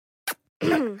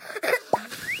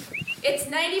It's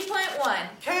 90.1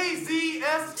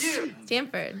 KZSU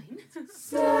Stanford.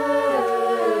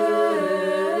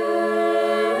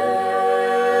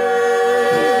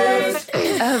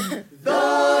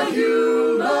 The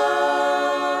Human.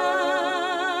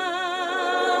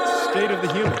 State of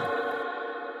the Human.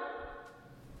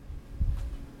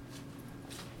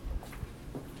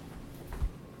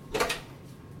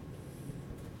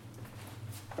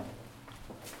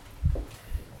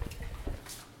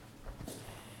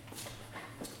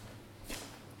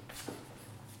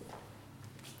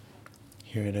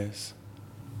 Here it is.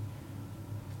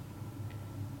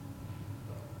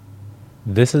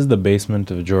 This is the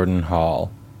basement of Jordan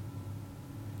Hall.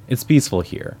 It's peaceful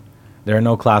here. There are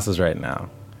no classes right now.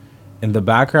 In the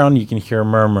background, you can hear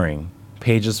murmuring,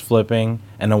 pages flipping,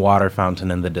 and a water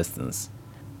fountain in the distance.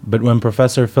 But when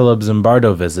Professor Philip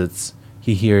Zimbardo visits,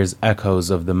 he hears echoes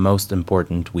of the most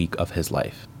important week of his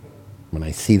life. When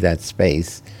I see that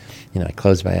space, I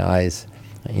close my eyes,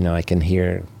 I can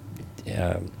hear...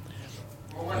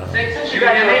 Since you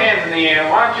got your hands in the air,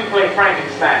 why don't you play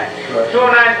Frankenstein? Sure.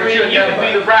 293, you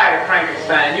can be the bride of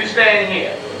Frankenstein. You stand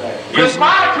here. You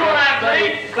smile,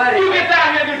 293. You get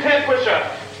down here and do 10 push-ups.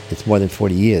 It's more than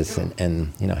 40 years,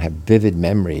 and I have vivid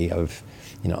memory of,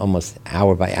 almost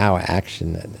hour-by-hour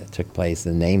action that took place,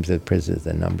 the names of the prisoners,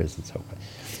 the numbers, and so forth.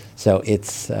 So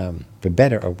it's, for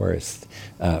better or worse,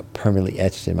 permanently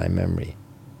etched in my memory.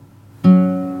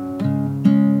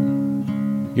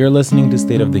 You're listening to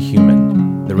State of the Human,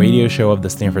 the radio show of the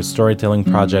Stanford Storytelling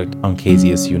Project on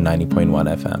KZSU 90.1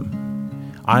 FM.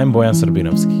 I'm Boyan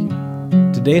Serbinovsky.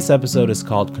 Today's episode is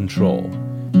called Control,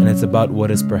 and it's about what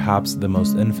is perhaps the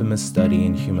most infamous study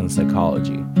in human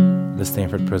psychology, the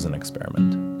Stanford Prison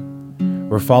Experiment.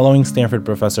 We're following Stanford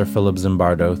professor Philip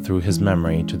Zimbardo through his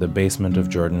memory to the basement of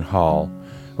Jordan Hall,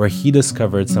 where he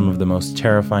discovered some of the most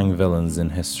terrifying villains in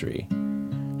history.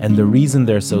 And the reason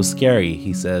they're so scary,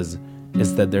 he says,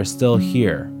 is that they're still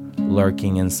here,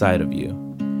 lurking inside of you,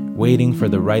 waiting for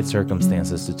the right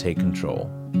circumstances to take control.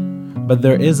 But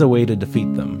there is a way to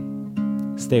defeat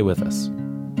them. Stay with us.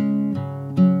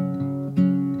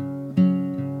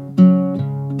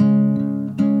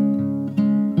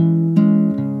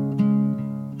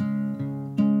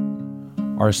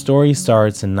 Our story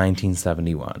starts in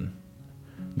 1971.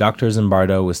 Dr.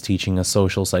 Zimbardo was teaching a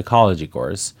social psychology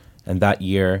course, and that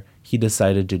year, he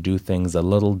decided to do things a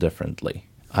little differently.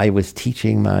 I was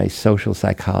teaching my social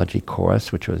psychology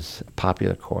course, which was a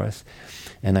popular course,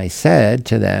 and I said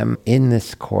to them, in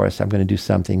this course, I'm going to do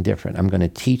something different. I'm going to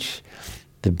teach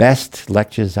the best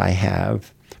lectures I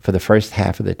have for the first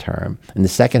half of the term. In the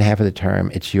second half of the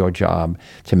term, it's your job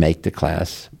to make the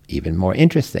class even more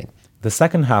interesting. The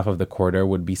second half of the quarter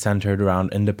would be centered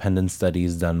around independent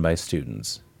studies done by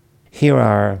students. Here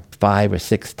are 5 or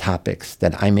 6 topics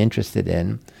that I'm interested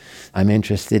in. I'm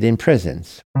interested in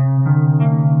prisons.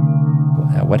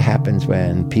 What happens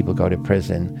when people go to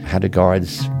prison? How do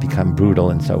guards become brutal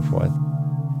and so forth?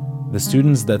 The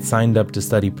students that signed up to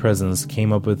study prisons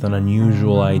came up with an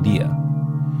unusual idea.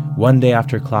 One day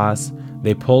after class,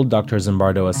 they pulled Dr.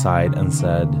 Zimbardo aside and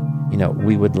said,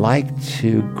 we would like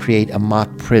to create a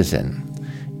mock prison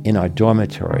in our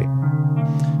dormitory.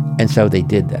 And so they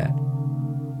did that.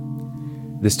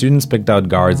 The students picked out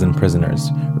guards and prisoners,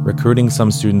 recruiting some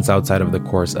students outside of the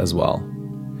course as well.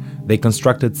 They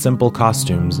constructed simple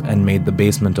costumes and made the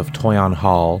basement of Toyon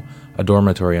Hall, a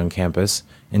dormitory on campus,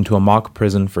 into a mock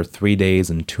prison for 3 days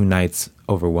and 2 nights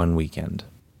over one weekend.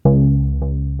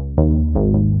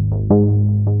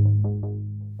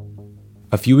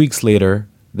 A few weeks later,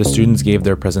 the students gave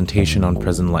their presentation on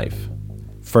prison life.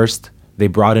 First, they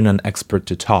brought in an expert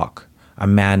to talk, a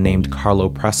man named Carlo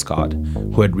Prescott,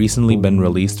 who had recently been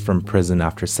released from prison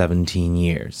after 17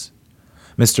 years.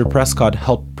 Mr. Prescott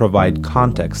helped provide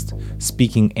context,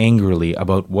 speaking angrily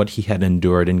about what he had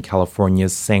endured in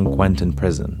California's San Quentin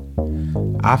prison.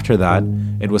 After that,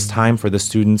 it was time for the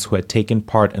students who had taken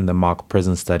part in the mock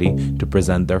prison study to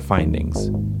present their findings.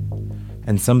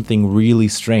 And something really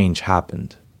strange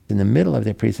happened. In the middle of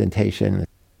their presentation,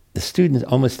 the students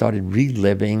almost started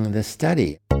reliving the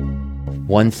study.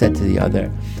 One said to the other,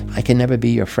 I can never be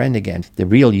your friend again. The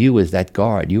real you is that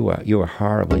guard. You were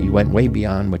horrible. You went way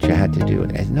beyond what you had to do.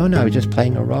 And I said, no, I was just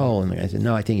playing a role. And I said,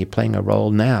 no, I think you're playing a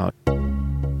role now.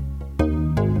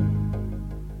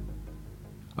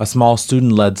 A small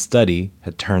student-led study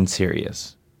had turned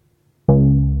serious.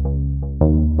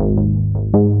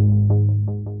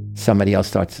 Somebody else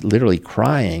starts literally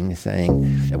crying, saying,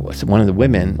 one of the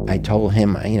women, I told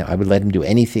him, I would let him do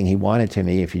anything he wanted to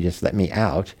me if he just let me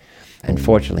out. And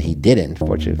fortunately, he didn't.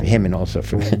 Fortunately for him and also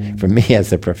for me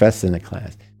as a professor in the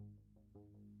class.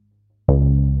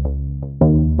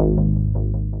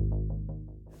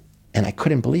 And I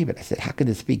couldn't believe it. I said, how could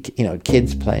this be,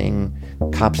 kids playing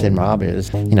cops and robbers?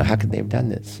 How could they have done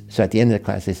this? So at the end of the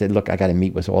class, they said, look, I got to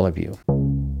meet with all of you.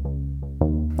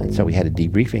 And so we had a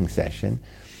debriefing session.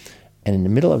 And in the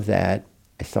middle of that,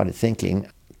 I started thinking,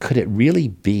 could it really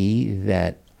be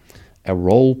that a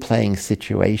role-playing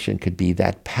situation could be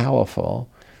that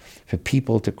powerful for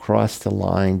people to cross the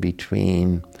line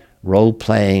between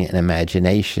role-playing and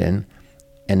imagination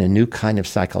and a new kind of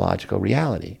psychological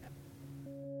reality?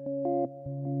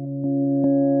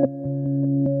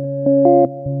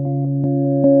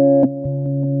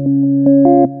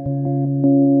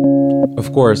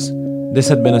 Of course, this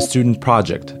had been a student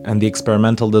project, and the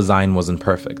experimental design wasn't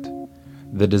perfect.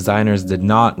 The designers did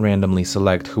not randomly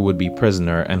select who would be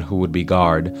prisoner and who would be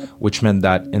guard, which meant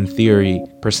that, in theory,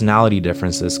 personality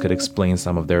differences could explain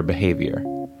some of their behavior.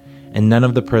 And none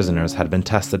of the prisoners had been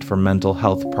tested for mental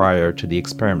health prior to the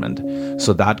experiment,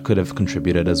 so that could have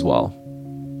contributed as well.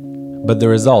 But the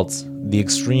results, the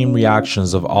extreme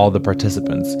reactions of all the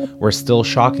participants, were still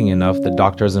shocking enough that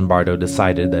Dr. Zimbardo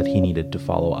decided that he needed to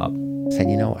follow up. Said,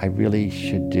 I really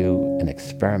should do an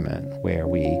experiment where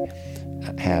we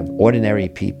have ordinary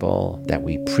people that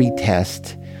we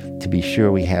pre-test to be sure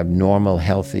we have normal,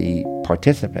 healthy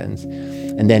participants,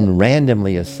 and then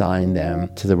randomly assign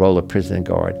them to the role of prison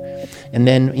guard. And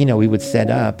then, we would set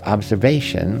up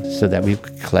observation so that we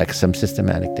could collect some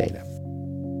systematic data.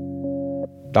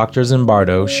 Dr.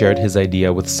 Zimbardo shared his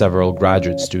idea with several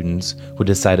graduate students who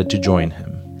decided to join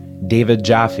him. David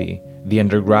Jaffe, the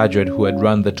undergraduate who had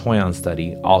run the Toyon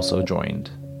study, also joined.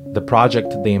 The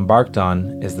project they embarked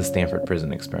on is the Stanford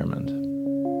Prison Experiment.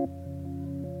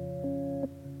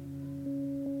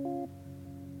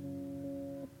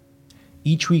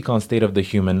 Each week on State of the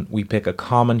Human, we pick a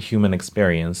common human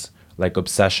experience, like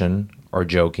obsession, or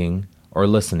joking, or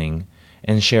listening,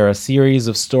 and share a series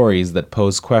of stories that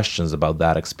pose questions about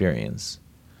that experience.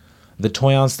 The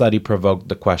Toyon study provoked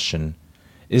the question,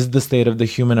 is the state of the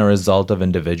human a result of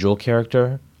individual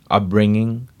character,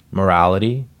 upbringing,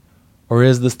 morality, or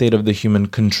is the state of the human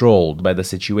controlled by the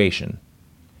situation?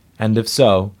 And if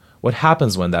so, what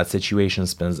happens when that situation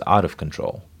spins out of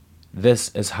control? This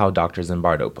is how Dr.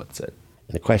 Zimbardo puts it.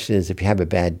 The question is, if you have a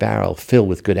bad barrel filled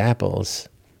with good apples,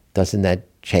 doesn't that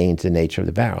change the nature of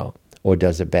the barrel? Or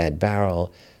does a bad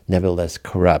barrel nevertheless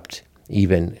corrupt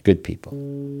even good people?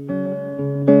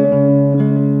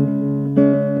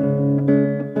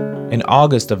 In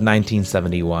August of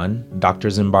 1971, Dr.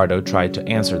 Zimbardo tried to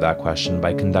answer that question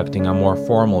by conducting a more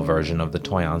formal version of the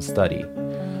Toyon study.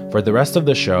 For the rest of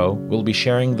the show, we'll be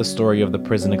sharing the story of the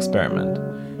prison experiment.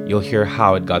 You'll hear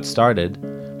how it got started,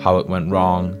 how it went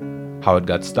wrong, how it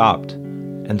got stopped,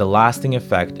 and the lasting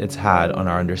effect it's had on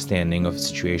our understanding of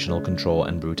situational control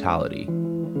and brutality.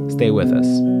 Stay with us.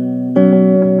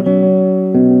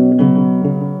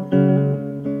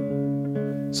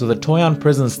 So the Toyon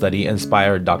prison study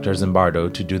inspired Dr.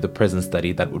 Zimbardo to do the prison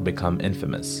study that would become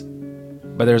infamous.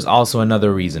 But there's also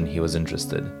another reason he was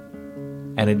interested.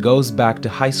 And it goes back to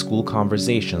high school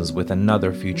conversations with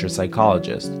another future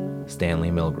psychologist, Stanley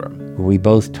Milgram. We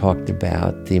both talked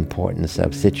about the importance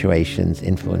of situations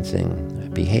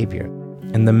influencing behavior.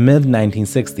 In the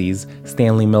mid-1960s,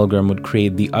 Stanley Milgram would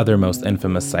create the other most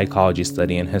infamous psychology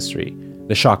study in history,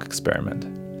 the shock experiment.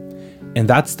 In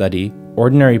that study,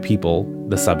 ordinary people,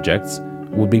 the subjects,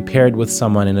 would be paired with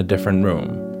someone in a different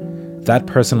room. That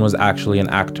person was actually an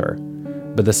actor,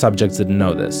 but the subjects didn't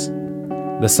know this.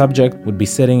 The subject would be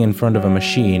sitting in front of a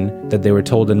machine that they were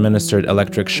told administered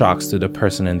electric shocks to the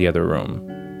person in the other room.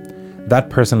 That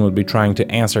person would be trying to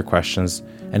answer questions,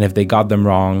 and if they got them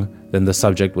wrong, then the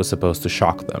subject was supposed to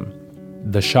shock them.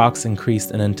 The shocks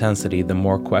increased in intensity the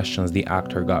more questions the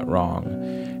actor got wrong,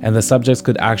 and the subjects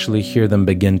could actually hear them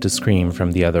begin to scream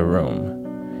from the other room.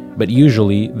 But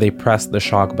usually, they pressed the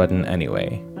shock button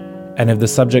anyway. And if the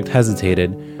subject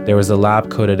hesitated, there was a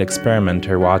lab-coated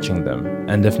experimenter watching them,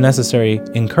 and if necessary,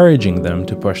 encouraging them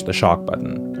to push the shock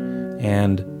button.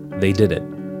 And they did it,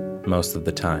 most of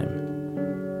the time.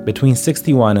 Between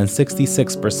 61 and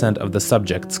 66% of the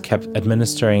subjects kept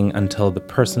administering until the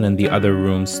person in the other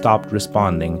room stopped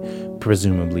responding,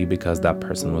 presumably because that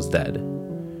person was dead.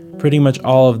 Pretty much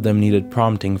all of them needed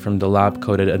prompting from the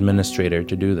lab-coated administrator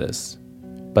to do this.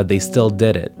 But they still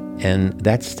did it. And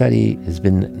that study has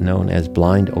been known as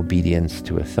blind obedience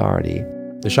to authority.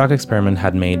 The shock experiment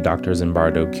had made Dr.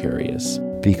 Zimbardo curious.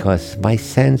 Because my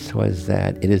sense was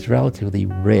that it is relatively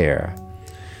rare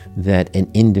that an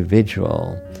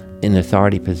individual in an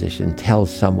authority position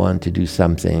tells someone to do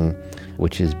something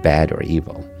which is bad or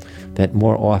evil. That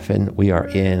more often we are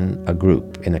in a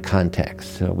group, in a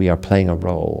context. So we are playing a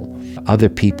role. Other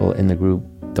people in the group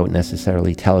don't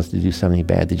necessarily tell us to do something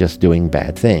bad. They're just doing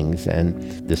bad things. And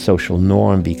the social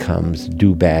norm becomes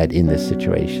do bad in this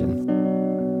situation.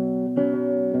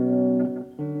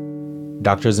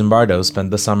 Dr. Zimbardo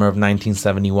spent the summer of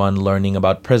 1971 learning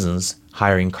about prisons,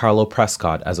 hiring Carlo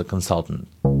Prescott as a consultant.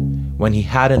 When he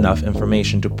had enough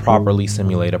information to properly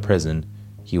simulate a prison,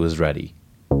 he was ready.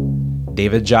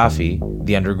 David Jaffe,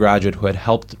 the undergraduate who had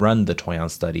helped run the Toyon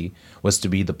study, was to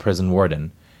be the prison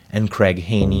warden, and Craig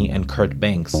Haney and Kurt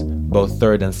Banks, both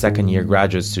third and second year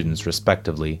graduate students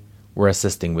respectively, were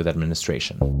assisting with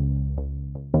administration.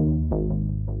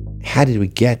 How did we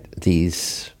get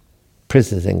these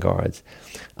prisoners and guards?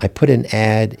 I put an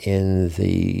ad in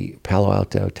the Palo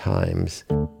Alto Times.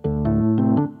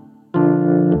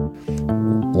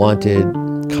 Wanted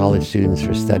college students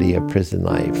for study of prison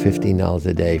life, $15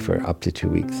 a day for up to 2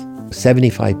 weeks.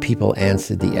 75 people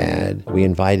answered the ad. We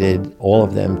invited all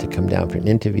of them to come down for an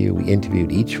interview. We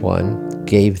interviewed each one,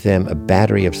 gave them a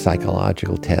battery of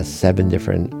psychological tests, 7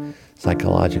 different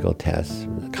psychological tests,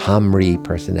 Comrie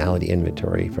personality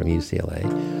inventory from UCLA,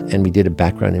 and we did a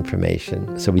background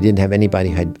information. So we didn't have anybody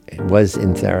who was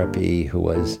in therapy, who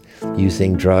was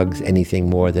using drugs, anything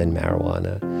more than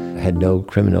marijuana, had no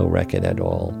criminal record at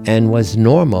all, and was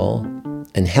normal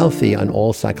and healthy on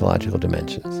all psychological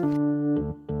dimensions.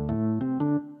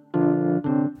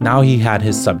 Now he had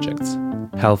his subjects,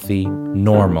 healthy,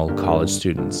 normal college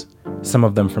students, some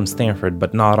of them from Stanford,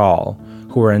 but not all,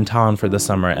 who were in town for the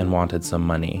summer and wanted some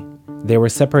money. They were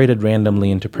separated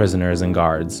randomly into prisoners and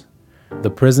guards.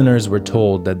 The prisoners were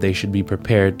told that they should be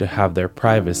prepared to have their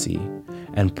privacy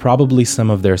and probably some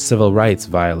of their civil rights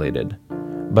violated,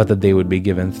 but that they would be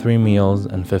given 3 meals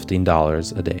and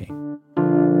 $15 a day.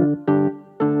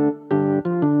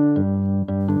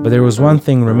 But there was one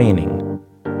thing remaining: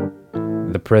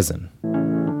 the prison.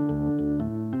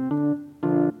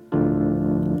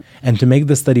 And to make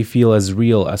the study feel as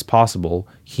real as possible,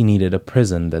 he needed a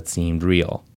prison that seemed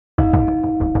real.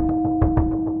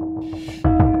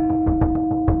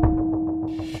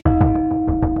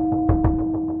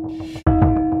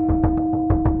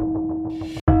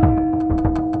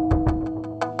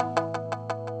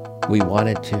 We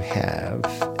wanted to have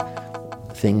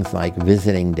things like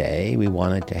visiting day. We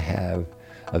wanted to have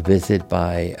a visit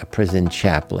by a prison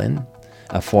chaplain,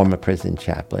 a former prison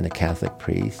chaplain, a Catholic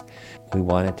priest. We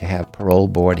wanted to have parole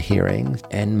board hearings,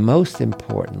 and most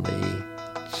importantly,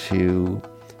 to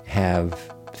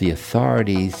have the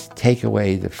authorities take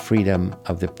away the freedom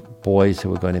of the boys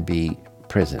who were going to be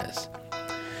prisoners.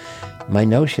 My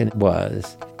notion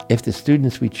was, if the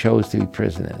students we chose to be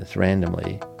prisoners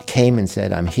randomly came and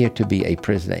said, I'm here to be a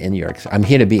prisoner I'm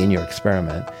here to be in your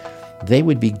experiment, they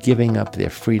would be giving up their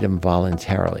freedom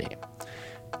voluntarily.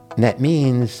 And that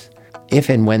means if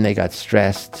and when they got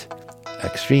stressed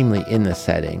extremely in the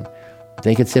setting,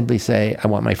 they could simply say, I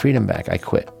want my freedom back, I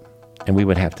quit, and we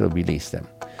would have to release them.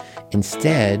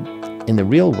 Instead, in the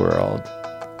real world,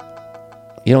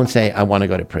 you don't say, I want to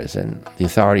go to prison. The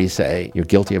authorities say, you're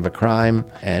guilty of a crime,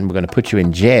 and we're going to put you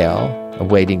in jail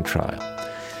awaiting trial.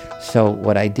 So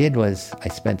what I did was I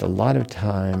spent a lot of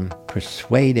time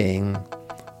persuading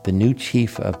the new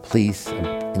chief of police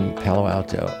in Palo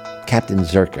Alto, Captain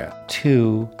Zerka,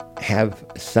 to have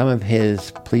some of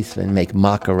his policemen make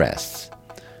mock arrests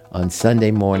on Sunday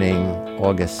morning,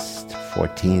 August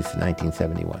 14th,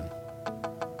 1971.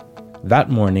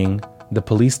 That morning, the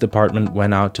police department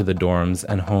went out to the dorms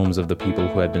and homes of the people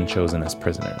who had been chosen as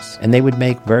prisoners. And they would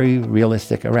make very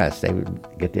realistic arrests. They would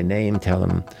get their name, tell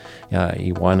them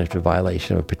you wanted a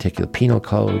violation of a particular penal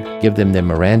code, give them their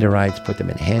Miranda rights, put them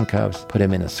in handcuffs, put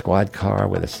them in a squad car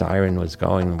where the siren was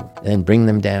going, and bring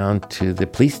them down to the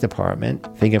police department,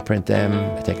 fingerprint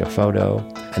them, take a photo,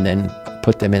 and then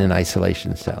put them in an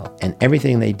isolation cell. And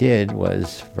everything they did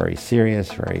was very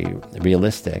serious, very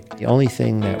realistic. The only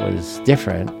thing that was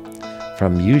different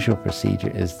from usual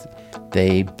procedure is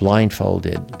they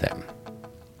blindfolded them.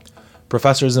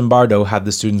 Professor Zimbardo had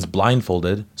the students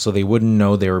blindfolded so they wouldn't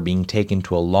know they were being taken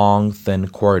to a long, thin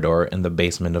corridor in the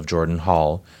basement of Jordan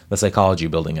Hall, the psychology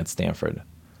building at Stanford.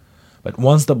 But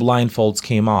once the blindfolds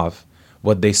came off,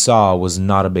 what they saw was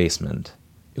not a basement.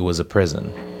 It was a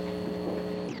prison.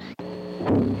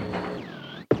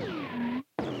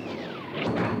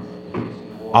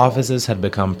 Offices had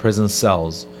become prison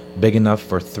cells, big enough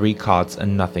for 3 cots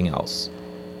and nothing else.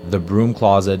 The broom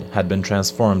closet had been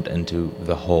transformed into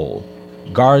the hole.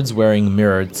 Guards wearing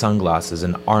mirrored sunglasses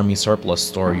and army surplus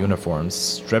store uniforms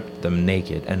stripped them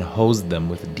naked and hosed them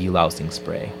with delousing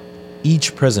spray.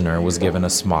 Each prisoner was given a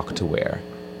smock to wear.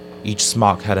 Each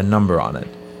smock had a number on it,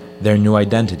 their new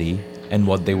identity, and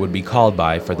what they would be called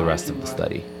by for the rest of the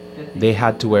study. They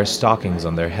had to wear stockings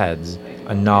on their heads,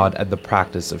 a nod at the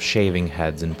practice of shaving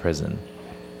heads in prison.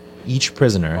 Each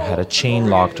prisoner had a chain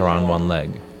locked around one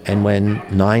leg. And when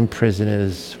 9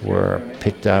 prisoners were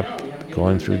picked up,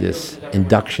 going through this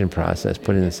induction process,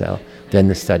 put in the cell, then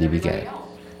the study began.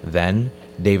 Then,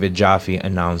 David Jaffe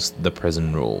announced the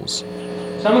prison rules.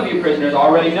 Some of you prisoners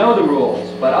already know the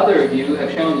rules, but other of you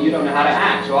have shown that you don't know how to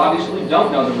act, so obviously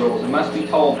don't know the rules and must be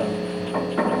told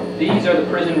them. These are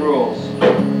the prison rules.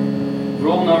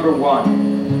 Rule number 1.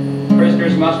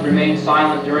 Prisoners must remain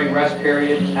silent during rest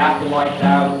periods, after lights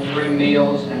out, during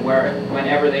meals, and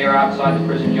whenever they are outside the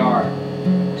prison yard.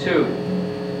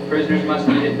 2. Prisoners must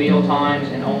eat at meal times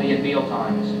and only at meal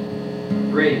times.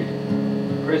 3.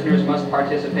 Prisoners must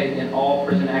participate in all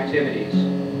prison activities.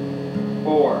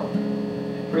 4.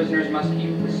 Prisoners must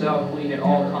keep the cell clean at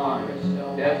all times.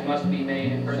 Beds must be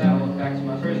made and personal effects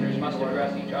prisoners must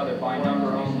address each other by number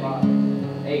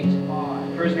only. 8.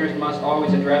 Prisoners must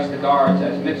always address the guards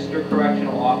as Mr.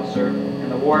 Correctional Officer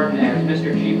and the warden as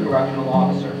Mr. Chief Correctional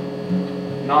Officer.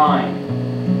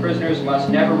 9. Prisoners must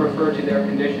never refer to their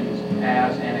conditions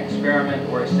as an experiment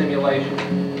or a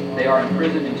simulation. They are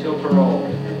imprisoned until parole.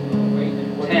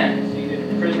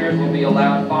 10. Prisoners will be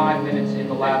allowed 5 minutes in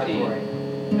the lavatory.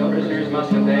 No prisoners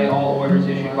must obey all orders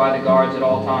issued by the guards at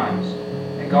all times.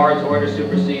 A guard's order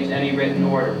supersedes any written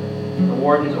order. The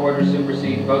warden's orders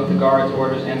supersede both the guard's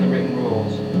orders and the written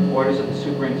rules. Orders of the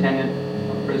superintendent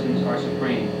of prisons are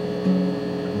supreme.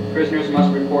 Prisoners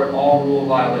must report all rule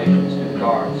violations to the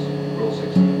guards. Rule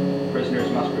 16.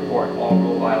 Prisoners must report all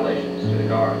rule violations to the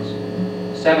guards.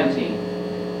 17.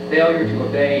 Failure to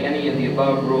obey any of the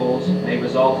above rules may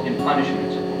result in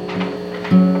punishment.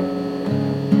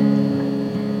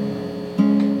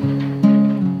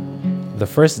 The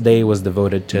first day was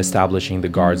devoted to establishing the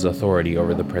guards' authority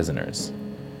over the prisoners.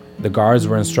 The guards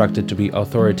were instructed to be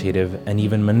authoritative and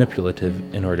even manipulative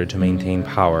in order to maintain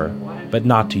power, but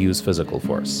not to use physical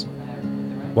force.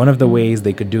 One of the ways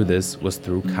they could do this was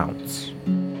through counts.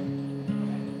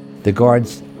 The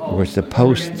guards were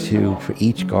supposed to, for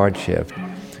each guard shift,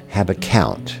 have a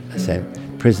count. So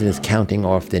prisoners counting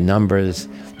off their numbers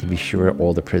to be sure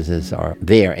all the prisoners are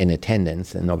there in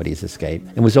attendance and nobody's escaped.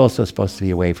 It was also supposed to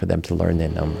be a way for them to learn their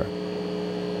number.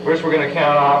 First, we're going to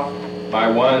count off by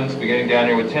ones, beginning down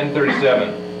here with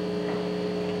 1037.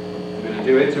 We're going to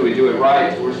do it till we do it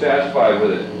right, so we're satisfied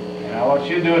with it. And I want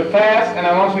you to do it fast, and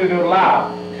I want you to do it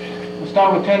loud. We'll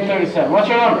start with 1037. What's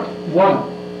your number?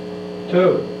 1,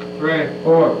 2, 3,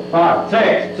 4, 5,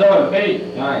 6, 7,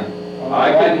 8, 9.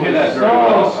 I couldn't hear that very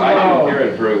well. I didn't hear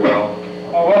it very well.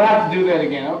 Oh, we'll have to do that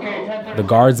again. Okay, 1037. The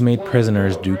guards made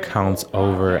prisoners do counts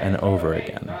over and over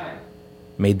again,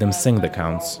 made them sing the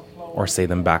counts or say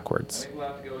them backwards.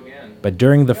 But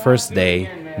during the first day,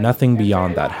 nothing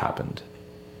beyond that happened.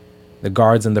 The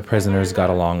guards and the prisoners got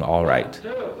along all right.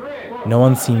 No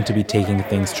one seemed to be taking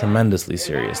things tremendously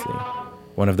seriously.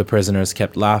 One of the prisoners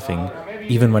kept laughing,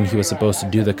 even when he was supposed to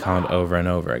do the count over and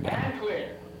over again.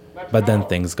 But then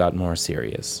things got more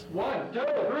serious.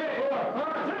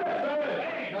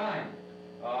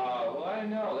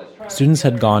 Students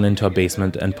had gone into a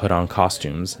basement and put on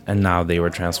costumes, and now they were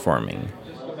transforming.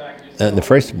 The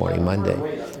first morning, Monday,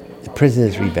 the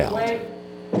prisoners rebelled.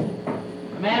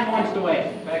 The man wants to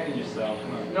wait. Back in your cell.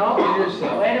 Come on. No, in your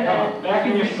cell. Wait a minute. Back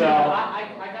in your cell. I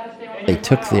gotta stay on. They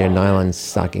took their nylon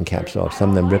stocking caps off. Some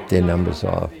of them ripped their numbers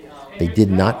off. They did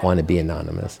not want to be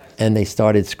anonymous. And they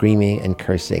started screaming and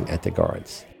cursing at the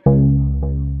guards.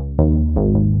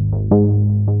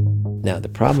 Now, the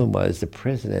problem was the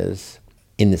prisoners,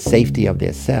 in the safety of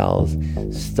their cells,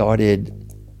 started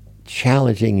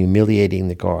challenging, humiliating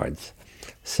the guards.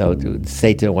 So to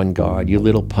say to one guard, "You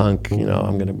little punk,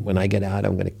 when I get out,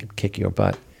 I'm gonna kick your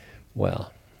butt."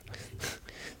 Well,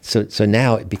 so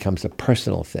now it becomes a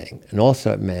personal thing. And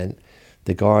also it meant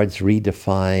the guards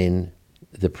redefine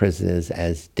the prisoners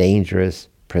as dangerous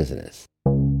prisoners.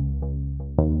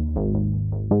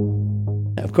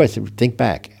 Now, of course, think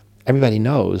back. Everybody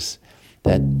knows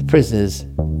that the prisoners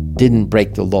didn't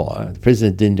break the law. The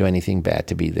prisoners didn't do anything bad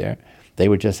to be there. They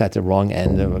were just at the wrong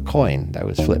end of a coin that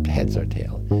was flipped heads or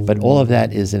tails. But all of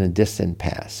that is in a distant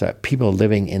past. So people are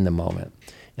living in the moment.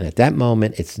 And at that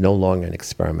moment, it's no longer an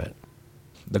experiment.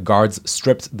 The guards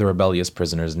stripped the rebellious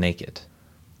prisoners naked.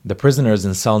 The prisoners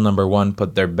in cell number 1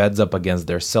 put their beds up against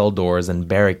their cell doors and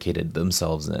barricaded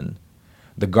themselves in.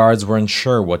 The guards weren't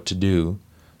sure what to do,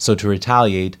 so to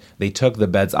retaliate, they took the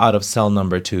beds out of cell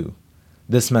number 2.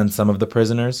 This meant some of the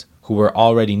prisoners, who were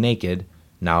already naked,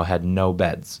 now had no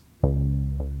beds.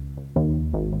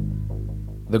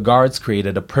 The guards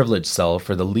created a privileged cell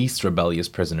for the least rebellious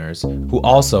prisoners, who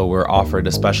also were offered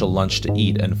a special lunch to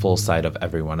eat in full sight of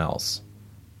everyone else.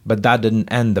 But that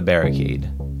didn't end the barricade.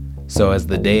 So as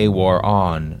the day wore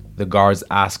on, the guards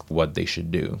asked what they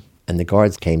should do. And the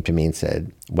guards came to me and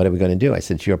said, "What are we going to do?" I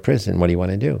said, "It's your prison. What do you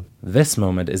want to do?" This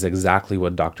moment is exactly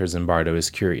what Dr. Zimbardo is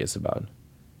curious about.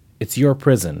 It's your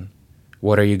prison.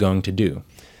 What are you going to do?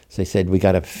 So they said, we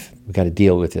got to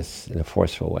deal with this in a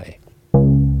forceful way.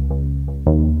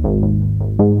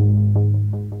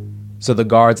 So the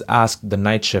guards asked the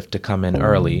night shift to come in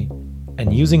early,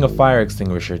 and using a fire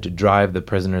extinguisher to drive the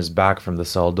prisoners back from the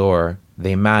cell door,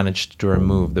 they managed to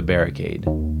remove the barricade.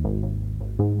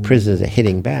 Prisoners are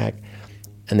hitting back,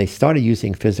 and they started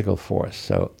using physical force.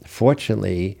 So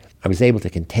fortunately, I was able to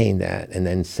contain that and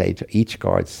then say to each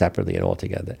guard separately and all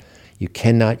together, you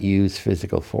cannot use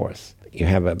physical force. You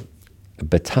have a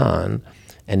baton,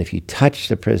 and if you touch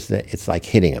the prisoner, it's like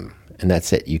hitting him, and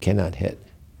that's it. You cannot hit.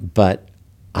 But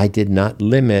I did not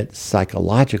limit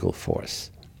psychological force.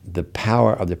 The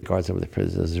power of the guards over the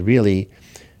prisoners is really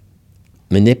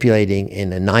manipulating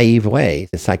in a naive way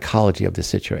the psychology of the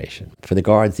situation. For the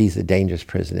guards, these are dangerous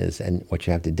prisoners, and what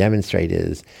you have to demonstrate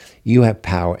is you have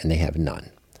power and they have none.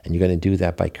 And you're going to do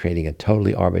that by creating a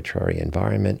totally arbitrary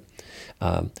environment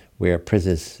where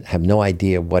prisoners have no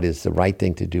idea what is the right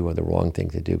thing to do or the wrong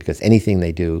thing to do, because anything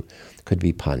they do could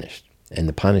be punished. And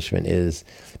the punishment is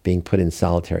being put in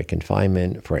solitary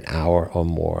confinement for an hour or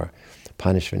more.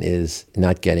 Punishment is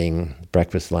not getting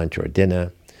breakfast, lunch, or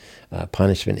dinner.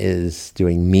 Punishment is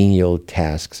doing menial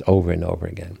tasks over and over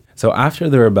again. So after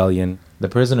the rebellion, the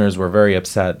prisoners were very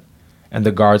upset, and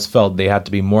the guards felt they had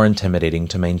to be more intimidating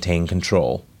to maintain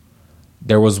control.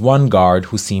 There was one guard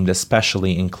who seemed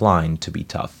especially inclined to be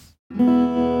tough.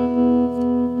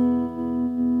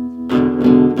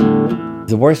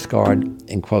 The worst guard,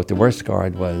 in quote, the worst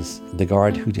guard was the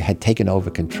guard who had taken over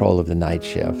control of the night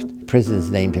shift.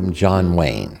 Prisoners named him John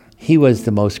Wayne. He was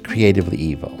the most creatively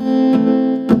evil.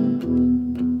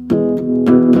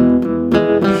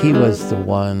 He was the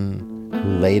one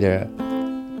who later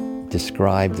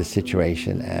described the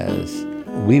situation as,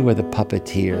 we were the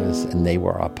puppeteers and they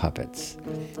were our puppets.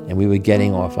 And we were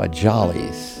getting off our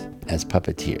jollies as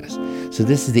puppeteers. So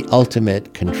this is the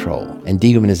ultimate control and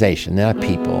dehumanization. They're not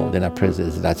people, they're not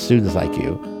prisoners, they're not students like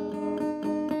you.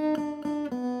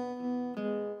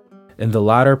 In the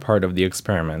latter part of the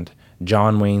experiment,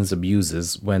 John Wayne's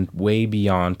abuses went way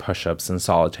beyond push-ups and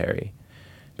solitary.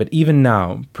 But even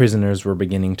now, prisoners were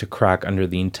beginning to crack under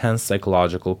the intense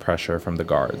psychological pressure from the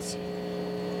guards.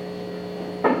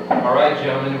 All right,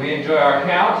 gentlemen, did we enjoy our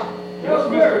count? Yes,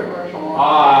 sir.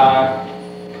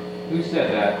 Who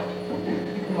said that?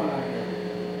 Come on out here.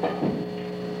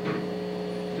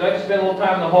 Would you like to spend a little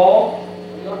time in the hall?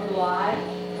 You want to lie?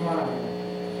 Come on out here.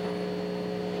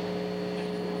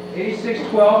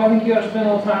 8612, I think you ought to spend a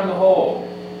little time in the hole.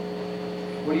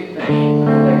 What do you think? I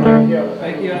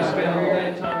think you ought to spend a little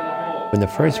bit of time in the hole. When the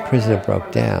first prisoner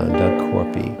broke down, Doug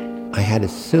Corpy, I had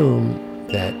assumed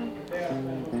that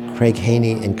Craig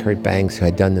Haney and Kurt Banks, who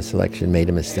had done the selection, made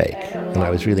a mistake. And I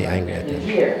was really angry at them.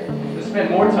 Here. Let's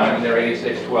spend more time in there,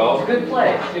 8612. Good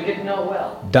place. You get to know it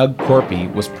well. Doug Corpy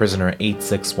was prisoner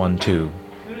 8612.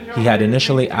 He had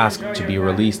initially asked to be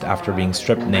released after being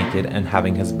stripped naked and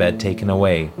having his bed taken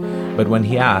away, but when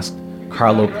he asked,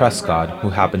 Carlo Prescott, who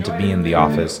happened to be in the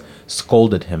office,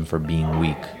 scolded him for being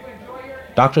weak.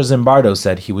 Dr. Zimbardo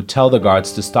said he would tell the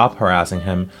guards to stop harassing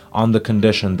him on the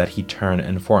condition that he turn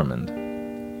informant.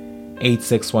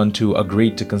 8612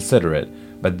 agreed to consider it,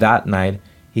 but that night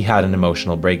he had an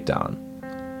emotional breakdown.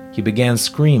 He began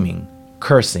screaming,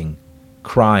 cursing,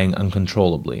 crying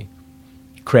uncontrollably.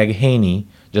 Craig Haney,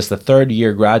 just a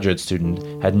third-year graduate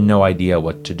student, had no idea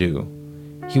what to do.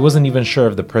 He wasn't even sure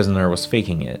if the prisoner was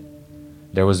faking it.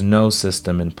 There was no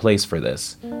system in place for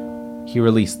this. He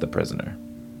released the prisoner.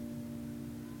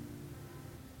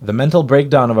 The mental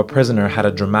breakdown of a prisoner had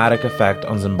a dramatic effect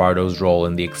on Zimbardo's role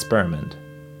in the experiment.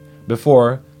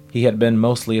 Before, he had been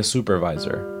mostly a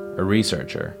supervisor, a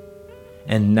researcher.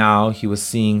 And now he was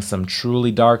seeing some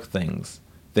truly dark things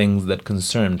that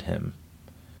concerned him.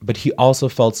 But he also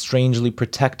felt strangely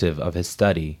protective of his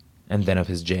study and then of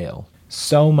his jail.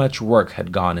 So much work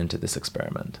had gone into this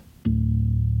experiment.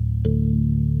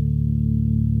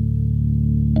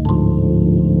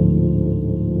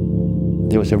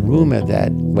 There was a rumor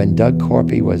that when Doug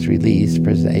Corpy was released,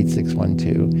 prisoner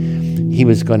 8612, he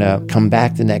was going to come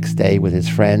back the next day with his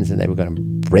friends and they were going to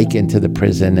break into the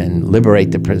prison and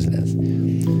liberate the prisoners.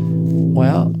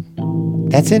 Well,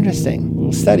 that's interesting.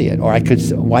 We'll study it. Or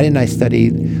why didn't I study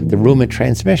the rumor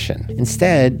transmission?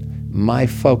 Instead, my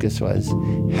focus was,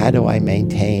 how do I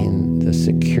maintain the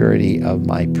security of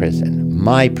my prison?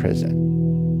 My prison.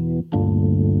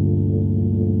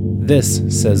 This,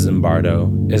 says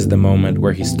Zimbardo, is the moment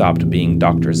where he stopped being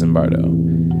Dr.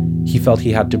 Zimbardo. He felt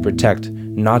he had to protect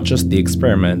not just the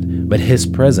experiment, but his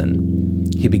prison.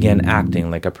 He began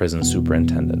acting like a prison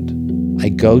superintendent. I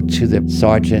go to the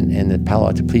sergeant in the Palo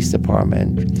Alto Police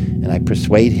Department, and I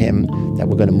persuade him that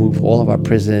we're going to move all of our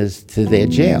prisoners to their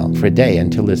jail for a day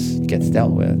until this gets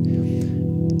dealt with.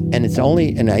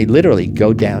 And I literally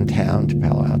go downtown to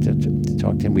Palo Alto to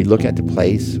talk to him. We look at the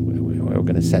place where we're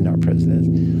going to send our prisoners.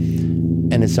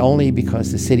 And it's only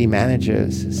because the city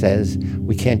manager says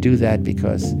we can't do that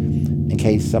because in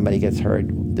case somebody gets hurt,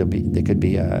 there could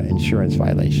be an insurance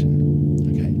violation.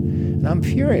 And I'm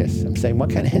furious. I'm saying, what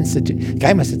kind of institute? The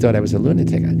guy must have thought I was a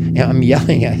lunatic. I'm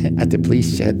yelling at the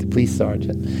police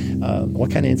sergeant.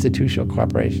 What kind of institutional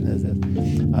cooperation is this?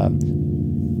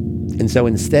 And so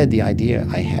instead, the idea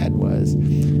I had was,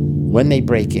 when they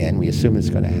break in, we assume it's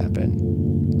going to happen,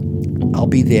 I'll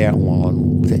be there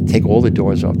alone, take all the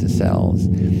doors off the cells,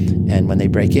 and when they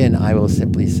break in, I will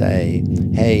simply say,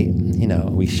 hey,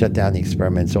 we shut down the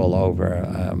experiments all over.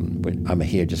 I'm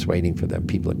here just waiting for the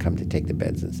people to come to take the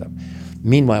beds and stuff.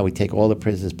 Meanwhile, we take all the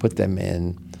prisoners, put them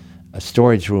in a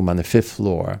storage room on the 5th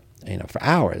floor, for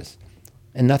hours,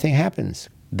 and nothing happens.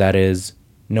 That is,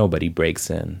 nobody breaks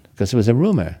in. Because it was a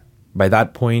rumor. By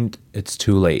that point, it's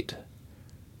too late.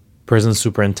 Prison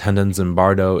Superintendent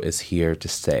Zimbardo is here to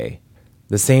stay.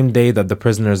 The same day that the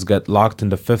prisoners get locked in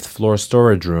the 5th floor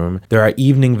storage room, there are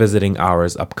evening visiting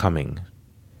hours upcoming.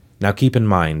 Now keep in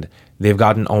mind, they've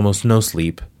gotten almost no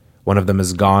sleep. One of them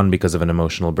is gone because of an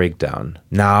emotional breakdown.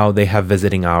 Now they have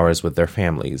visiting hours with their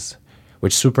families,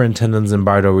 which Superintendent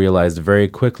Zimbardo realized very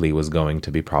quickly was going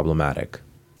to be problematic.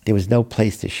 There was no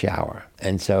place to shower.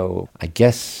 And so I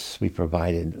guess we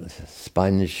provided a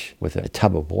sponge with a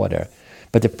tub of water.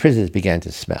 But the prisoners began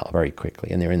to smell very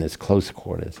quickly, and they're in this close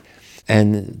quarters.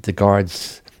 And the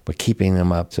guards were keeping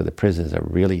them up, so the prisoners are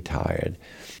really tired.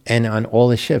 And on all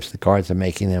the shifts, the guards are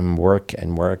making them work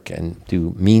and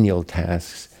do menial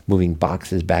tasks, moving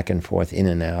boxes back and forth, in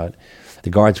and out.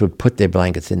 The guards would put their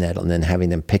blankets in nettle and then having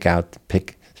them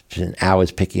spend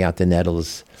hours picking out the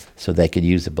nettles so they could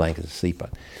use the blankets to sleep on.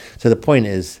 So the point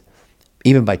is,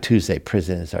 even by Tuesday,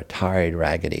 prisoners are tired,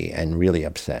 raggedy, and really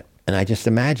upset. And I just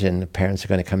imagine the parents are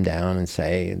going to come down and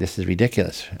say, this is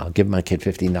ridiculous. I'll give my kid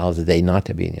 $15 a day not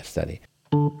to be in your study.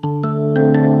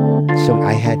 So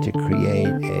I had to create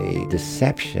a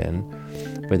deception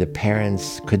where the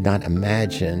parents could not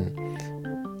imagine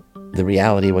the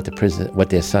reality of what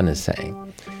their son is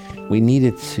saying. We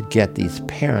needed to get these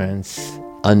parents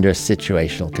under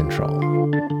situational control.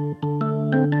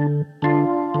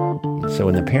 So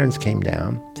when the parents came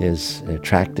down, there's an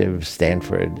attractive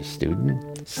Stanford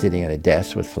student sitting at a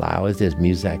desk with flowers. There's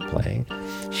music playing.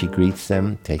 She greets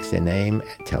them, takes their name,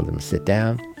 tells them to sit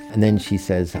down. And then she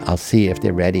says, I'll see if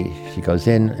they're ready. She goes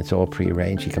in, it's all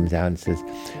prearranged. She comes out and says,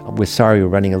 we're sorry we're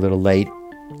running a little late.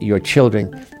 Your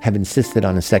children have insisted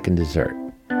on a second dessert.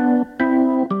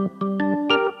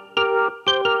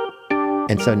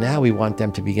 And so now we want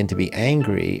them to begin to be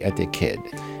angry at their kid.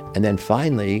 And then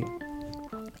finally,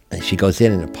 she goes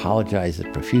in and apologizes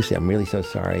profusely. I'm really so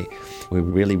sorry. We're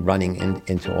really running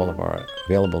into all of our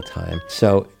available time.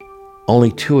 So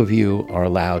only 2 of you are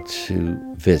allowed to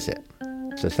visit.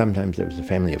 So sometimes there was a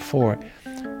family of 4.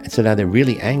 And so now they're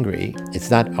really angry. It's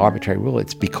not arbitrary rule.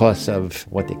 It's because of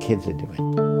what the kids are doing.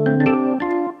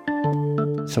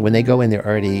 So when they go in, they're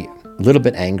already a little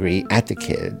bit angry at the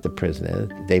kid, the prisoner.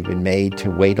 They've been made to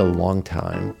wait a long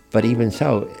time. But even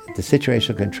so, the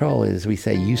situational control is we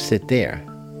say, you sit there.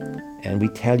 And we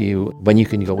tell you when you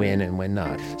can go in and when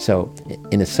not. So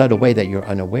in a subtle way that you're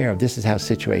unaware of, this is how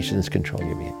situations control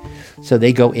your behavior. So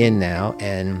they go in now,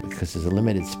 and because there's a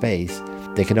limited space,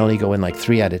 they can only go in like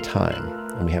 3 at a time.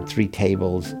 And we have 3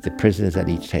 tables, the prisoners at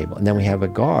each table. And then we have a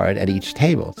guard at each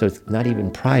table. So it's not even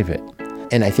private.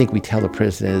 And I think we tell the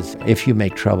prisoners, if you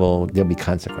make trouble, there'll be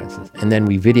consequences. And then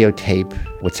we videotape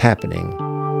what's happening.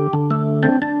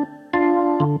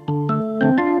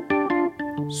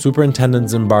 Superintendent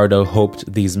Zimbardo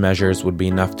hoped these measures would be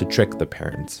enough to trick the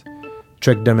parents,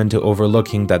 trick them into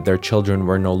overlooking that their children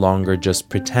were no longer just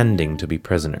pretending to be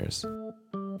prisoners.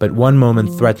 But one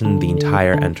moment threatened the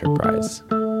entire enterprise.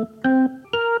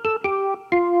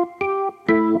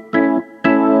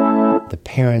 The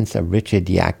parents of Richard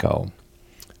Yacko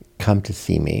come to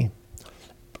see me.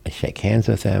 I shake hands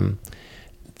with them.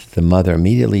 The mother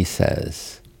immediately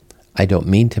says, I don't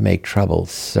mean to make trouble,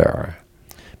 sir,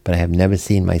 but I have never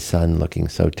seen my son looking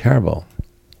so terrible.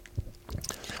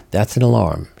 That's an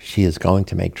alarm. She is going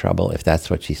to make trouble if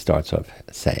that's what she starts off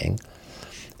saying.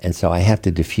 And so I have to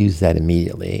diffuse that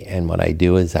immediately. And what I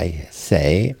do is I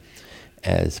say,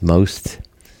 as most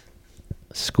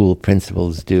school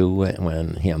principals do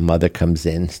when a mother comes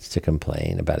in to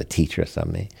complain about a teacher or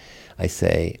something. I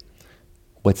say,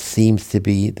 what seems to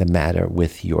be the matter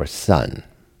with your son?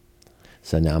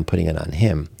 So now I'm putting it on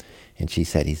him. And she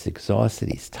said, he's exhausted,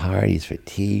 he's tired, he's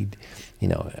fatigued, he's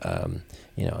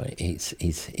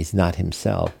not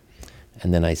himself.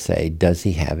 And then I say, does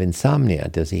he have insomnia?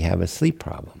 Does he have a sleep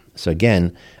problem? So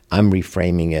again, I'm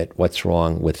reframing it, what's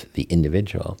wrong with the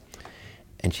individual?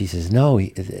 And she says, no,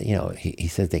 he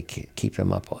says they keep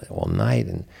him up all night.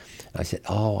 And I said,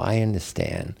 oh, I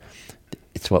understand.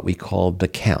 It's what we call the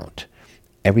count.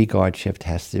 Every guard shift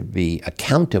has to be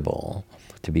accountable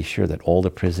to be sure that all the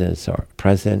prisoners are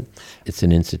present. It's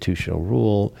an institutional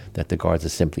rule that the guards are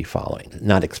simply following,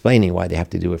 not explaining why they have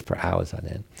to do it for hours on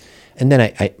end. And then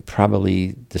I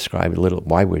probably describe a little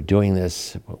why we're doing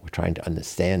this. We're trying to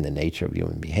understand the nature of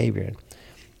human behavior.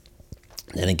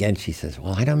 And again, she says,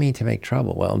 well, I don't mean to make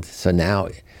trouble. Well, so now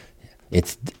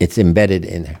it's embedded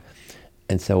in her.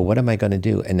 And so what am I going to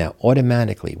do? And now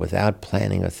automatically, without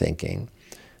planning or thinking,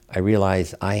 I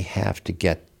realize I have to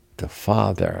get the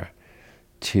father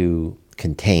to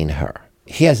contain her.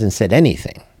 He hasn't said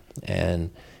anything.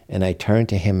 And I turn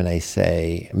to him and I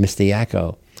say, Mr.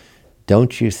 Yacko,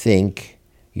 don't you think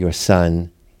your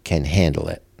son can handle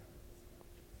it?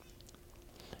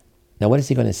 Now, what is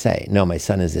he going to say? No, my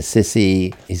son is a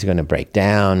sissy. He's going to break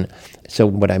down. So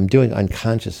what I'm doing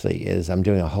unconsciously is I'm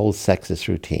doing a whole sexist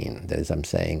routine. That is, I'm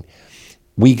saying,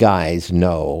 we guys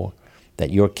know that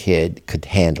your kid could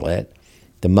handle it.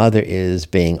 The mother is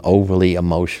being overly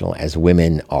emotional, as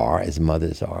women are, as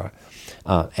mothers are,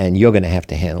 and you're going to have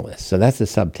to handle this. So that's the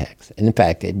subtext. And in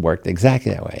fact, it worked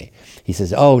exactly that way. He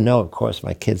says, oh, no, of course,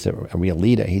 my kid's a real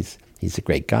leader. He's a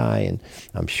great guy, and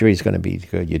I'm sure he's going to be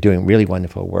good. You're doing really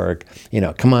wonderful work.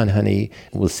 Come on, honey.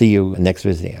 We'll see you next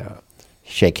visiting hour.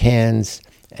 Shake hands,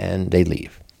 and they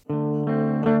leave.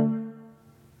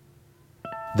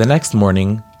 The next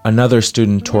morning, another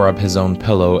student tore up his own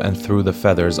pillow and threw the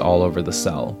feathers all over the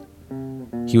cell.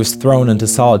 He was thrown into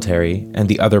solitary, and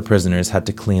the other prisoners had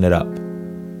to clean it up.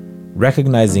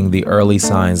 Recognizing the early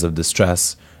signs of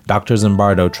distress, Dr.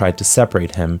 Zimbardo tried to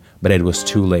separate him, but it was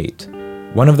too late.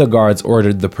 One of the guards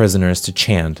ordered the prisoners to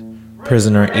chant,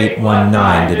 "Prisoner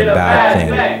 819 did a bad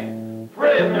thing,"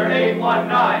 Prisoner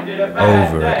 819 did a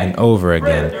bad over and over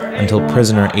again until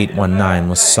prisoner 819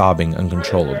 was sobbing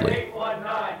uncontrollably.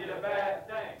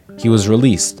 He was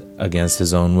released against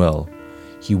his own will.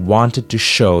 He wanted to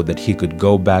show that he could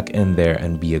go back in there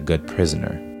and be a good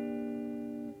prisoner.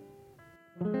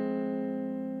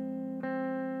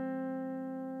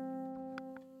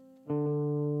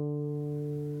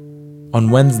 On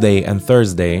Wednesday and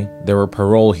Thursday, there were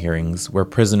parole hearings where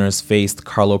prisoners faced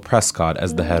Carlo Prescott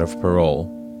as the head of parole.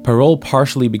 Parole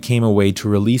partially became a way to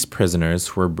release prisoners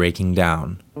who were breaking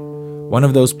down. One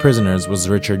of those prisoners was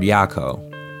Richard Yacko,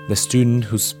 the student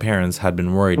whose parents had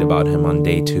been worried about him on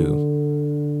day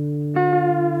 2.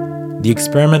 The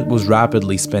experiment was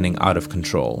rapidly spinning out of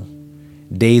control.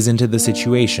 Days into the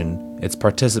situation, its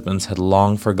participants had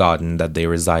long forgotten that they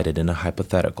resided in a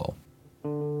hypothetical.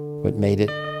 What made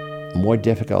it more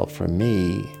difficult for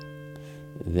me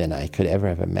than I could ever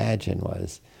have imagined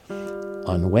was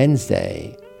on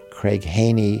Wednesday, Craig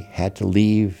Haney had to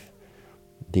leave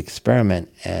the experiment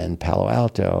in Palo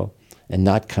Alto and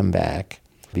not come back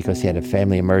because he had a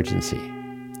family emergency.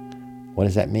 What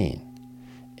does that mean?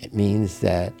 It means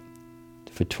that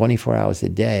for 24 hours a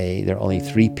day, there are only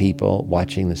 3 people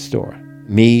watching the store.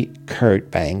 Me,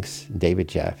 Kurt Banks, David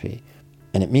Jaffe.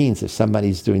 And it means if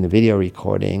somebody's doing the video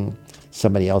recording,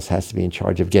 somebody else has to be in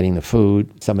charge of getting the food,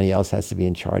 somebody else has to be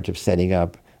in charge of setting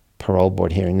up parole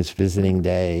board hearings, visiting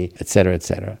day, et cetera, et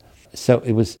cetera. So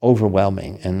it was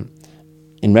overwhelming. And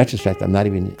in retrospect, I'm not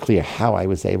even clear how I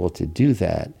was able to do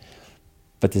that.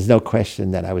 But there's no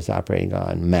question that I was operating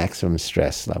on maximum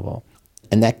stress level.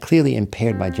 And that clearly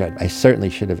impaired my judgment. I certainly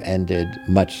should have ended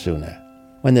much sooner.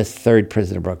 When this 3rd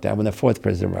prisoner broke down, when the 4th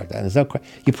prisoner broke down, there's no question.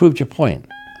 You proved your point.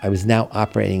 I was now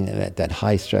operating at that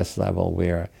high stress level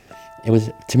where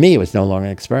to me, it was no longer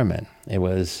an experiment. It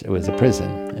was a prison.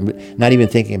 And not even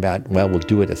thinking about, well, we'll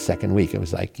do it a second week. It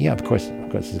was like, yeah, of course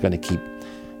it's going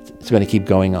to keep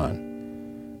going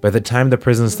on. By the time the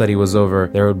prison study was over,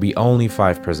 there would be only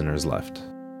 5 prisoners left.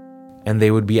 And they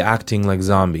would be acting like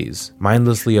zombies,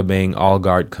 mindlessly obeying all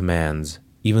guard commands,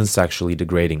 even sexually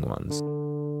degrading ones.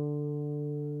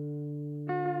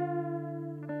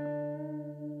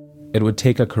 It would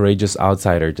take a courageous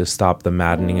outsider to stop the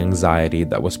maddening anxiety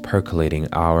that was percolating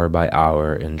hour by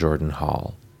hour in Jordan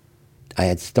Hall. I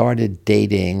had started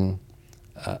dating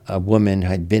a woman who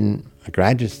had been a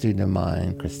graduate student of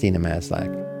mine, Christina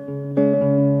Maslach.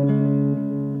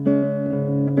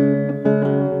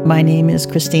 My name is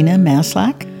Christina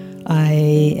Maslach. I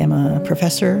am a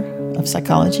professor of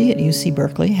psychology at UC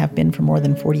Berkeley, have been for more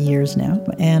than 40 years now,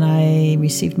 and I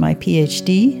received my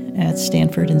PhD at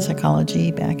Stanford in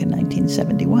psychology back in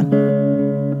 1971.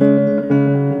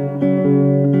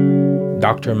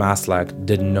 Dr. Maslach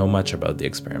didn't know much about the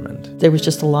experiment. There was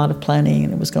just a lot of planning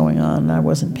and it was going on. I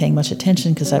wasn't paying much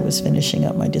attention because I was finishing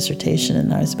up my dissertation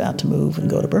and I was about to move and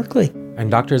go to Berkeley. And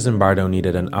Dr. Zimbardo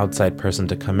needed an outside person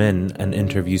to come in and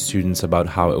interview students about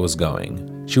how it was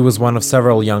going. She was one of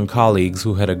several young colleagues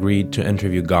who had agreed to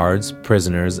interview guards,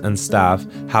 prisoners, and staff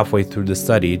halfway through the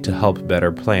study to help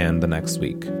better plan the next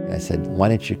week. I said, why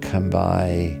don't you come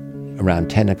by around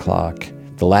 10 o'clock?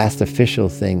 The last official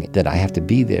thing that I have to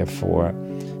be there for,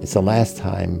 it's the last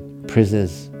time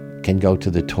prisoners can go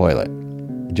to the toilet.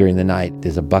 During the night,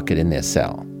 there's a bucket in their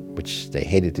cell, which they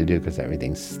hated to do because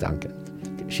everything's stunken.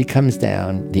 She comes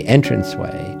down the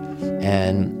entranceway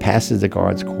and passes the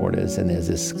guards' quarters, and there's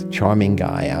this charming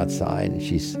guy outside, and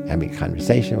she's having a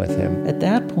conversation with him. At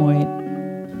that point,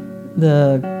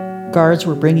 the guards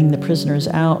were bringing the prisoners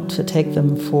out to take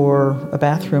them for a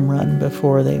bathroom run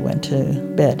before they went to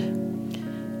bed.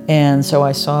 And so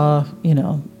I saw,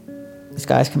 these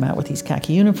guys come out with these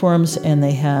khaki uniforms, and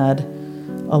they had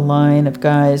a line of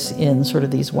guys in sort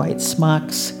of these white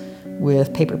smocks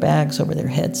with paper bags over their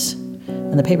heads.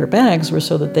 And the paper bags were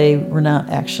so that they were not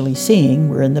actually seeing,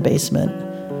 we're in the basement.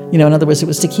 In other words, it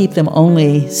was to keep them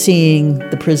only seeing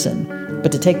the prison.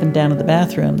 But to take them down to the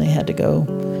bathroom, they had to go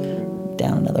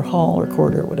down another hall or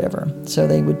corridor or whatever. So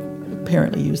they would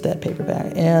apparently use that paper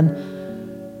bag.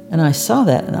 And I saw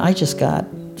that, and I just got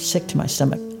sick to my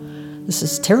stomach. This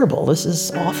is terrible. This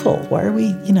is awful. Why are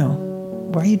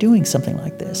why are you doing something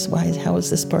like this? How is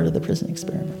this part of the prison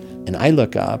experiment? And I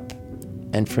look up,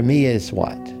 and for me it's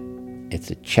what? It's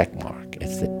a check mark.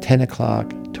 It's the 10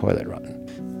 o'clock toilet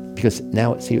run. Because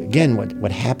now, see, again,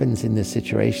 what happens in this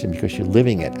situation, because you're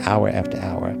living it hour after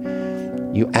hour,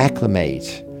 you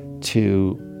acclimate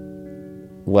to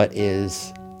what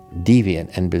is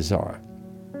deviant and bizarre.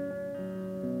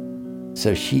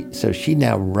 So she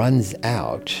now runs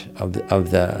out of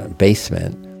the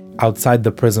basement. Outside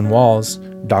the prison walls,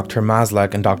 Dr.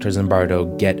 Maslach and Dr.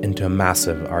 Zimbardo get into a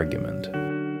massive argument.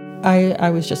 I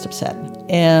was just upset.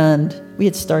 And we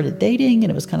had started dating,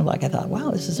 and it was kind of like, I thought,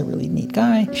 wow, this is a really neat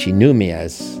guy. She knew me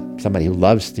as somebody who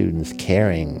loves students,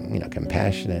 caring,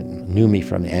 compassionate, knew me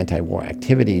from the anti-war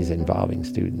activities involving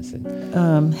students.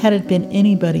 Had it been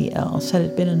anybody else, had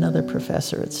it been another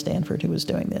professor at Stanford who was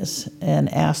doing this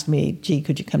and asked me, gee,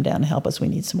 could you come down and help us? We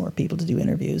need some more people to do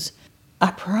interviews.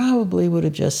 I probably would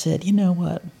have just said, you know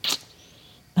what,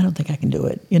 I don't think I can do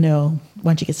it. Why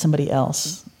don't you get somebody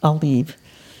else? I'll leave.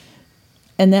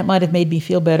 And that might have made me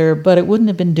feel better, but it wouldn't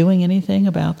have been doing anything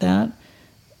about that.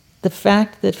 The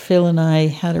fact that Phil and I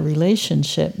had a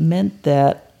relationship meant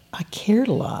that I cared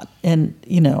a lot. And,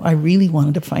 I really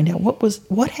wanted to find out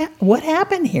what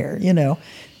happened here,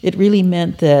 It really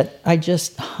meant that I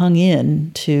just hung in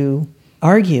to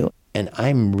argue. And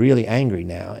I'm really angry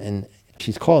now, and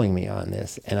she's calling me on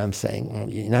this, and I'm saying, well,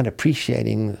 you're not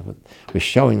appreciating, we're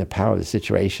showing the power of the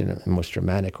situation in the most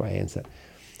dramatic way.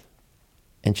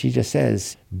 And she just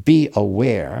says, be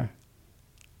aware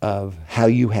of how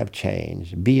you have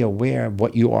changed. Be aware of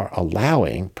what you are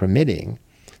allowing, permitting,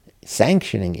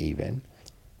 sanctioning even.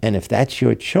 And if that's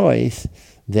your choice,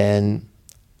 then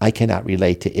I cannot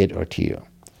relate to it or to you.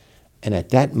 And at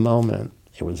that moment,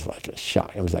 it was like a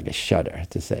shock. It was like a shudder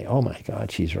to say, oh my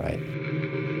God, she's right.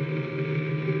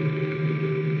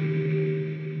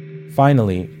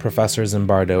 Finally, Professor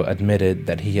Zimbardo admitted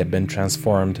that he had been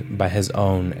transformed by his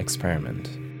own experiment.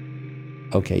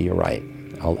 Okay, you're right.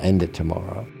 I'll end it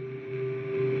tomorrow.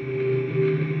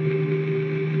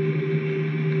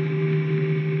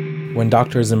 When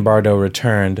Dr. Zimbardo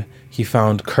returned, he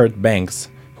found Kurt Banks,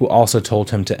 who also told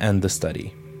him to end the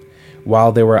study.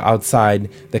 While they were outside,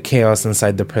 the chaos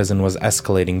inside the prison was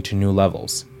escalating to new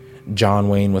levels. John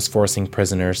Wayne was forcing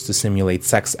prisoners to simulate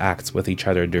sex acts with each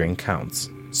other during counts.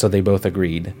 So they both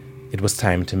agreed it was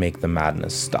time to make the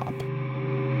madness stop.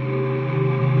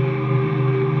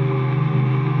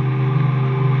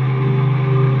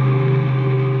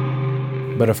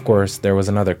 But of course, there was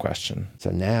another question. So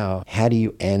now, how do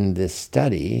you end this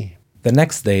study? The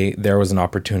next day, there was an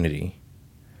opportunity.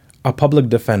 A public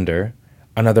defender,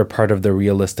 another part of the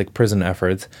realistic prison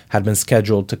efforts, had been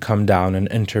scheduled to come down and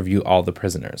interview all the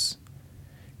prisoners.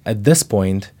 At this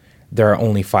point, there are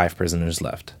only 5 prisoners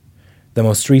left. The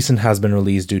most recent has been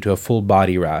released due to a full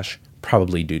body rash,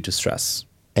 probably due to stress.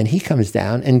 And he comes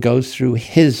down and goes through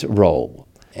his role.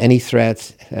 any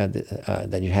threats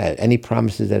that you had, any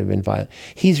promises that have been violated.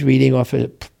 He's reading off a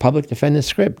public defender's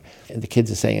script. And the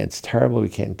kids are saying, it's terrible, we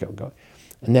can't go.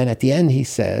 And then at the end he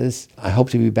says, I hope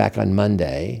to be back on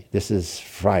Monday. This is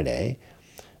Friday.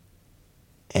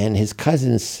 And his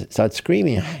cousins start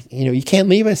screaming, you can't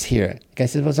leave us here. The guy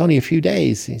said, well, it's only a few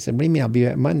days. He said, what do you mean I'll be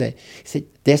back Monday? He said,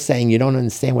 they're saying you don't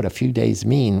understand what a few days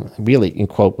mean, really, in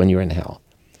quote, when you're in hell.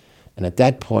 And at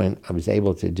that point, I was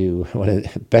able to do one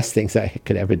of the best things I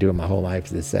could ever do in my whole life,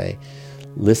 to say,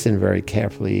 listen very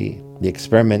carefully. The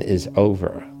experiment is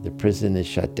over. The prison is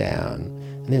shut down.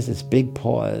 And there's this big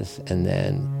pause and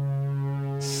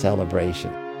then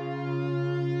celebration.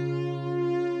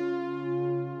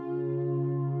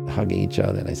 Hugging each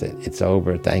other, and I said, it's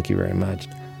over, thank you very much.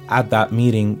 At that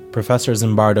meeting, Professor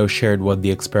Zimbardo shared what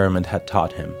the experiment had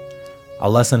taught him, a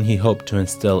lesson he hoped to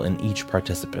instill in each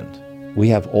participant. We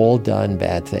have all done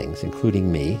bad things,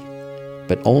 including me,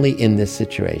 but only in this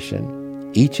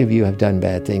situation. Each of you have done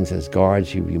bad things as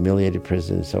guards, you've humiliated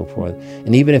prisoners and so forth.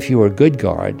 And even if you were a good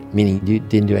guard, meaning you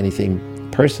didn't do anything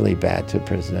personally bad to a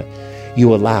prisoner,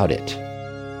 you allowed it.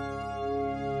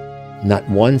 Not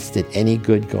once did any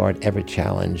good guard ever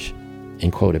challenge, in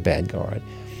quote, a bad guard.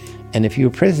 And if you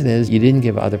were prisoners, you didn't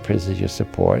give other prisoners your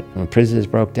support. When prisoners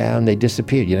broke down, they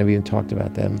disappeared. You never even talked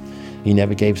about them. You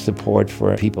never gave support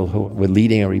for people who were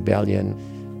leading a rebellion.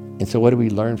 And so what do we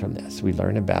learn from this? We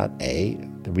learn about,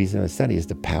 the reason of the study is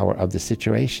the power of the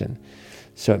situation.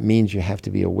 So it means you have to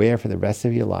be aware for the rest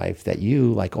of your life that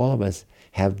you, like all of us,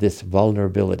 have this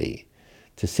vulnerability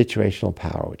to situational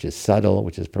power, which is subtle,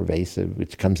 which is pervasive,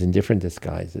 which comes in different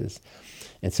disguises.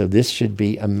 And so this should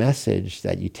be a message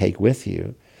that you take with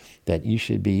you, that you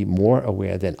should be more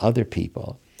aware than other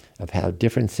people of how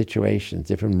different situations,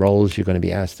 different roles you're going to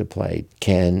be asked to play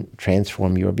can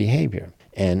transform your behavior.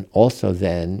 And also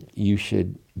then you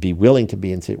should be willing to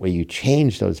be in a where you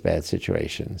change those bad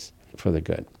situations for the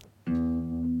good.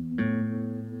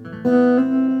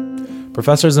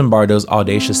 Professor Zimbardo's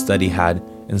audacious study had,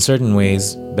 in certain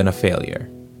ways, been a failure.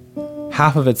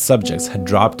 Half of its subjects had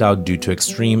dropped out due to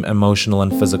extreme emotional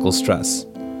and physical stress.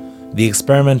 The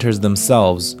experimenters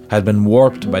themselves had been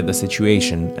warped by the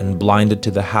situation and blinded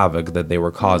to the havoc that they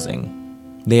were causing.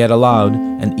 They had allowed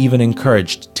and even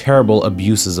encouraged terrible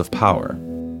abuses of power.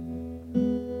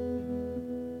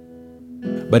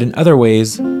 But in other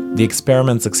ways, the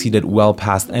experiment succeeded well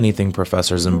past anything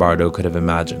Professor Zimbardo could have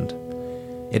imagined.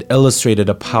 It illustrated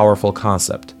a powerful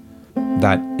concept,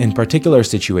 that in particular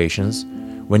situations,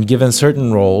 when given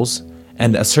certain roles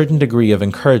and a certain degree of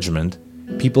encouragement,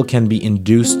 people can be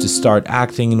induced to start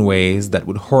acting in ways that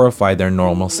would horrify their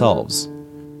normal selves.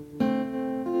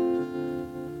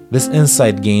 This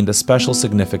insight gained a special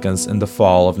significance in the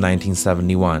fall of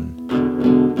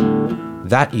 1971.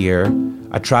 That year,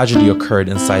 a tragedy occurred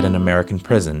inside an American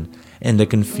prison, and the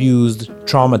confused,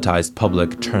 traumatized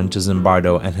public turned to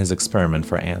Zimbardo and his experiment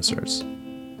for answers.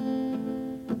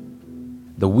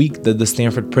 The week that the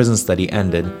Stanford prison study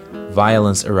ended,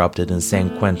 violence erupted in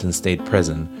San Quentin State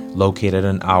Prison, located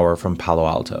an hour from Palo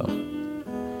Alto.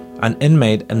 An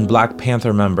inmate and Black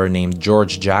Panther member named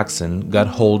George Jackson got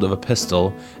hold of a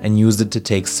pistol and used it to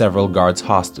take several guards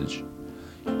hostage.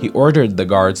 He ordered the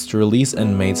guards to release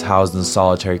inmates housed in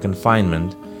solitary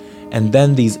confinement, and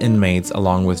then these inmates,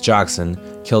 along with Jackson,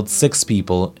 killed 6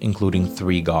 people, including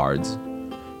 3 guards.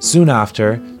 Soon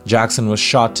after, Jackson was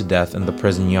shot to death in the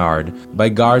prison yard by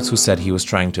guards who said he was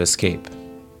trying to escape.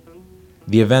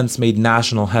 The events made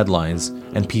national headlines,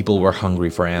 and people were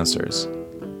hungry for answers.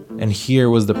 And here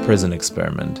was the prison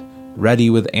experiment, ready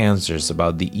with answers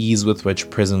about the ease with which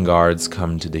prison guards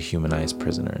come to dehumanize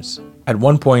prisoners. At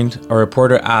one point, a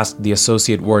reporter asked the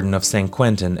associate warden of San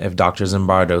Quentin if Dr.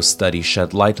 Zimbardo's study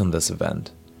shed light on this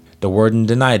event. The warden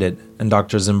denied it, and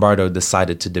Dr. Zimbardo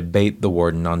decided to debate the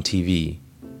warden on TV.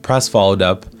 Press followed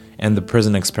up, and the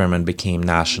prison experiment became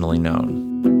nationally known.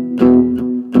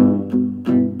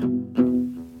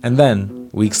 And then,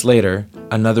 weeks later,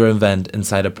 another event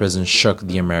inside a prison shook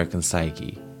the American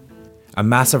psyche. A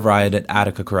massive riot at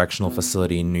Attica Correctional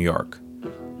Facility in New York.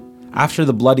 After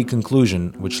the bloody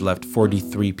conclusion, which left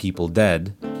 43 people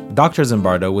dead, Dr.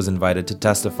 Zimbardo was invited to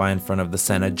testify in front of the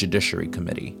Senate Judiciary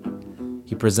Committee.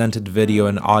 He presented video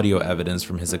and audio evidence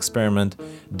from his experiment,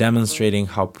 demonstrating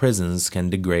how prisons can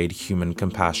degrade human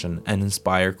compassion and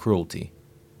inspire cruelty.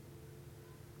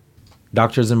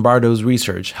 Dr. Zimbardo's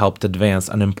research helped advance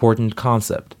an important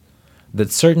concept,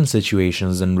 that certain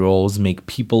situations and roles make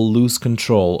people lose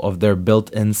control of their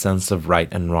built-in sense of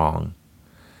right and wrong.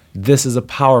 This is a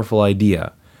powerful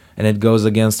idea, and it goes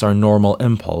against our normal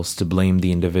impulse to blame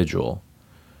the individual.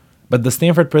 But the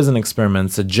Stanford Prison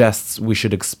Experiment suggests we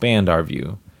should expand our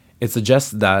view It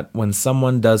suggests that when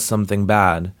someone does something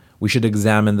bad, we should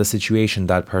examine the situation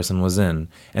that person was in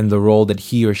and the role that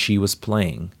he or she was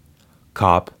playing.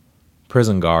 Cop,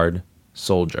 prison guard,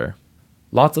 soldier.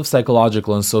 Lots of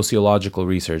psychological and sociological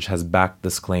research has backed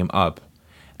this claim up,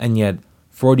 and yet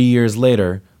 40 years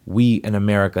later, we in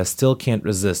America still can't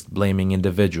resist blaming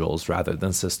individuals rather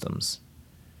than systems.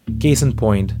 Case in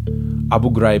point, Abu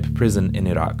Ghraib prison in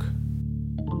Iraq.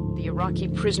 The Iraqi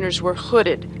prisoners were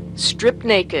hooded, stripped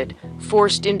naked,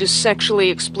 forced into sexually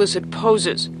explicit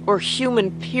poses or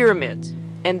human pyramids.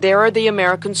 And there are the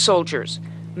American soldiers,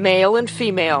 male and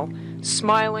female,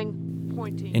 smiling,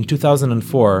 pointing. In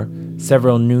 2004,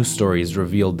 several news stories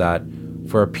revealed that,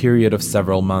 for a period of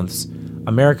several months,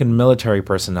 American military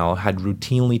personnel had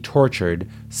routinely tortured,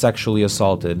 sexually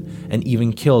assaulted, and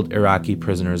even killed Iraqi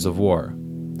prisoners of war.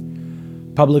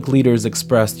 Public leaders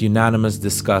expressed unanimous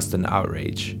disgust and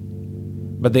outrage.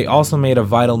 But they also made a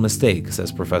vital mistake,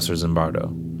 says Professor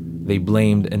Zimbardo. They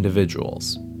blamed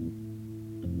individuals.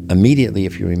 Immediately,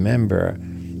 if you remember,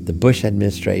 the Bush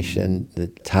administration, the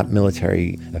top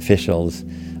military officials,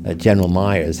 General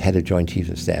Myers, head of Joint Chiefs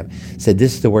of Staff, said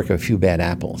this is the work of a few bad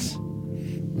apples.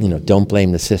 Don't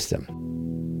blame the system.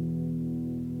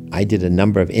 I did a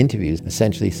number of interviews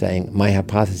essentially saying my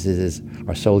hypothesis is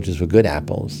our soldiers were good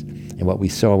apples. And what we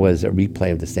saw was a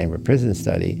replay of the Stanford Prison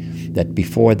Study, that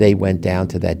before they went down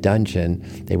to that dungeon,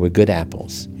 they were good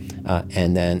apples.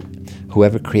 And then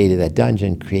whoever created that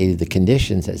dungeon created the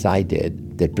conditions, as I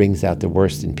did, that brings out the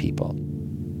worst in people.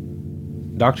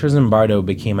 Dr. Zimbardo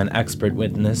became an expert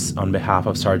witness on behalf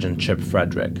of Sergeant Chip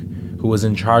Frederick, who was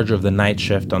in charge of the night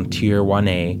shift on Tier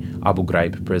 1A Abu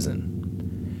Ghraib prison.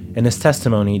 In his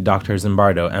testimony, Dr.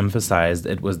 Zimbardo emphasized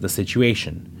it was the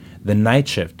situation, the night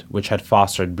shift, which had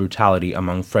fostered brutality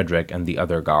among Frederick and the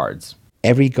other guards.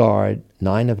 Every guard,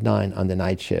 9 of 9 on the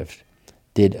night shift,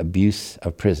 did abuse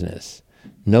of prisoners.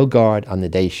 No guard on the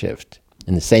day shift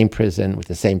in the same prison with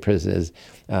the same prisoners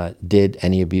did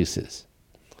any abuses.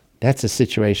 That's a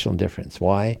situational difference.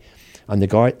 Why? On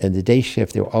the day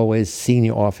shift, there were always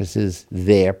senior officers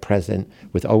there present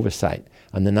with oversight.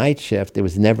 On the night shift, there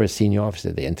was never a senior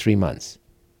officer there in 3 months.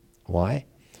 Why?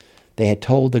 They had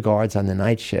told the guards on the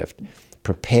night shift,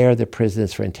 prepare the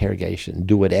prisoners for interrogation.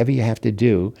 Do whatever you have to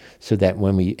do so that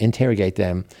when we interrogate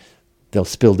them, they'll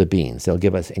spill the beans. They'll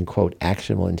give us, in quote,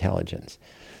 actionable intelligence.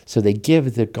 So they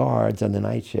give the guards on the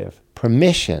night shift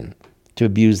permission to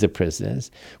abuse the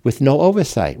prisoners with no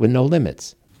oversight, with no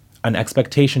limits. An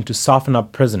expectation to soften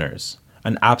up prisoners,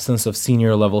 an absence of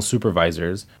senior-level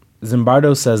supervisors.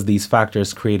 Zimbardo says these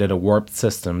factors created a warped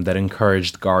system that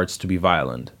encouraged guards to be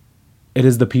violent. It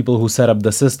is the people who set up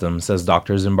the system, says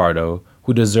Dr. Zimbardo,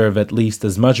 who deserve at least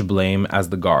as much blame as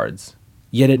the guards.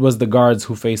 Yet it was the guards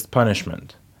who faced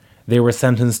punishment. They were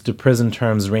sentenced to prison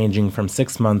terms ranging from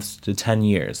 6 months to 10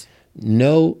 years.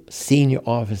 No senior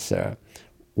officer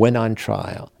went on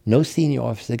trial. No senior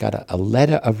officer got a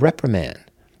letter of reprimand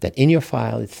that in your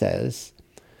file it says,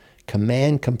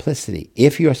 command complicity.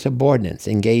 If your subordinates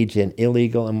engage in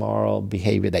illegal, immoral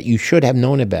behavior that you should have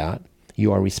known about,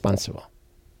 you are responsible.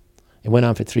 It went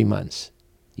on for 3 months.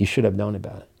 You should have known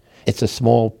about it. It's a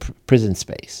small prison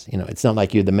space. It's not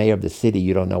like you're the mayor of the city.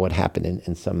 You don't know what happened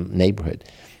in some neighborhood.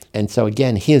 And so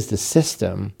again, here's the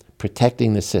system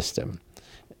protecting the system,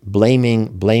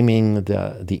 blaming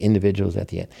the individuals at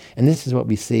the end. And this is what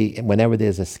we see whenever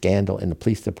there's a scandal in the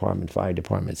police department, fire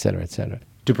department, et cetera, et cetera.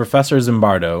 To Professor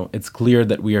Zimbardo, it's clear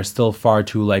that we are still far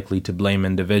too likely to blame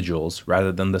individuals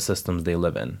rather than the systems they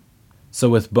live in. So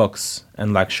with books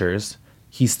and lectures,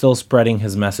 he's still spreading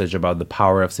his message about the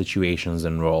power of situations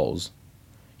and roles.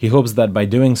 He hopes that by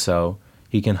doing so,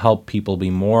 he can help people be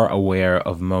more aware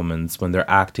of moments when they're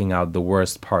acting out the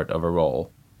worst part of a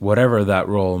role, whatever that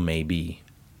role may be.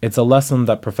 It's a lesson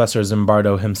that Professor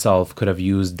Zimbardo himself could have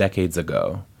used decades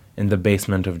ago, in the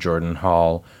basement of Jordan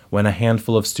Hall, when a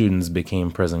handful of students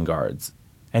became prison guards,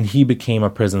 and he became a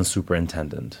prison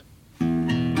superintendent.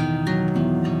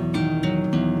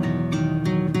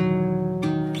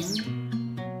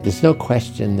 There's no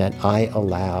question that I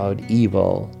allowed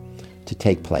evil to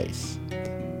take place.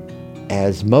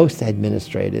 As most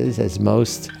administrators, as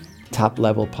most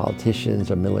top-level politicians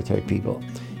or military people,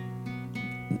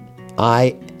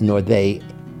 I nor they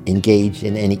engaged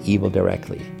in any evil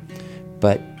directly.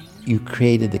 But you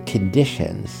created the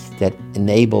conditions that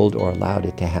enabled or allowed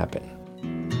it to happen.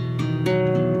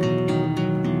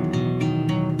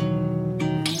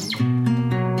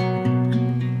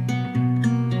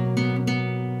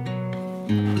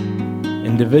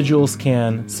 Individuals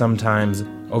can, sometimes,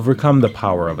 overcome the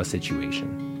power of a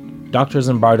situation. Dr.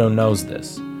 Zimbardo knows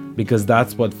this, because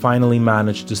that's what finally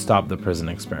managed to stop the prison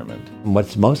experiment.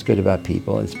 What's most good about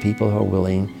people is people who are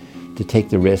willing to take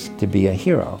the risk to be a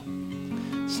hero.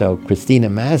 So Christina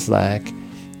Maslach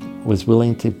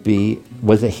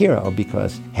was a hero,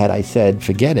 because had I said,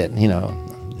 forget it,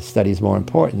 the study's more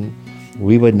important,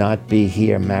 we would not be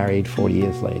here married 40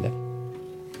 years later.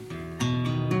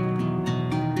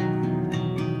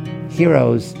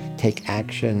 Heroes take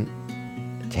action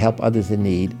to help others in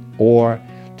need or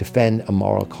defend a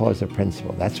moral cause or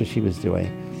principle. That's what she was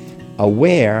doing,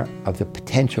 aware of the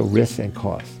potential risks and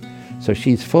costs. So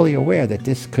she's fully aware that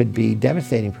this could be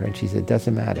devastating for her, and she said, it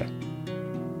doesn't matter.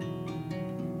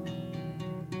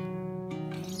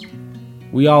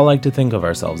 We all like to think of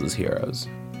ourselves as heroes,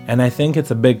 and I think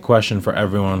it's a big question for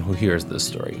everyone who hears this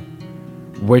story.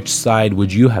 Which side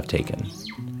would you have taken?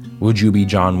 Would you be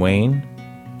John Wayne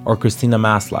or Christina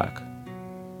Maslach?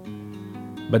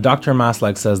 But Dr.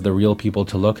 Maslach says the real people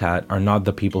to look at are not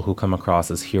the people who come across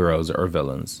as heroes or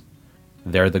villains.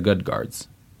 They're the good guards,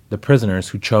 the prisoners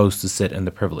who chose to sit in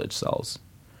the privileged cells.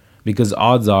 Because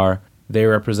odds are, they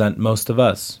represent most of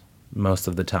us, most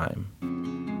of the time.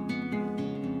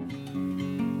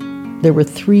 There were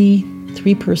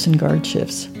three-person guard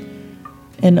shifts,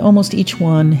 and almost each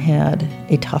one had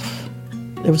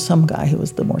there was some guy who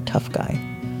was the more tough guy,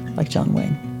 like John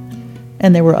Wayne.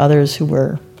 And there were others who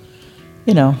were,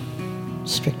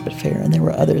 strict but fair, and there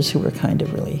were others who were kind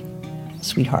of really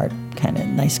sweetheart, kind of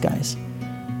nice guys.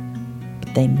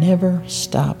 But they never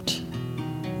stopped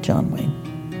John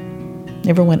Wayne.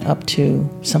 Never went up to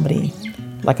somebody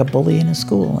like a bully in a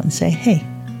school and say, hey,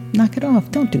 knock it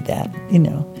off, don't do that,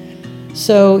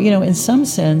 So, in some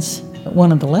sense,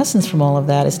 one of the lessons from all of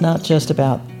that is not just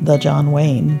about the John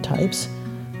Wayne types,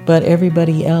 but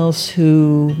everybody else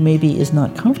who maybe is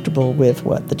not comfortable with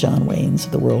what the John Waynes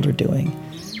of the world are doing.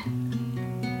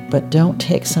 But don't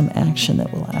take some action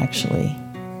that will actually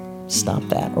stop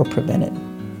that or prevent it.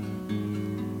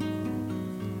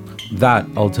 That,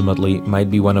 ultimately, might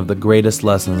be one of the greatest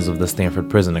lessons of the Stanford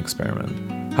Prison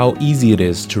Experiment. How easy it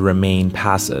is to remain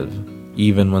passive,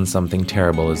 even when something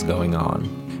terrible is going on,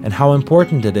 and how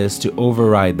important it is to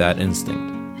override that instinct.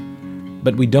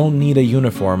 But we don't need a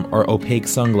uniform or opaque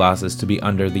sunglasses to be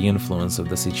under the influence of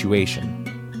the situation.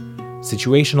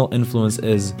 Situational influence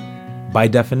is, by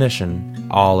definition,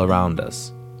 all around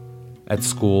us. At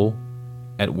school,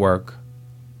 at work,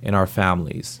 in our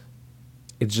families.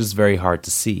 It's just very hard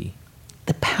to see.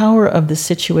 The power of the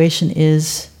situation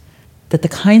is that the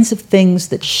kinds of things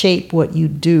that shape what you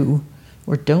do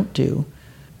or don't do,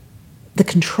 the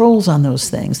controls on those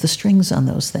things, the strings on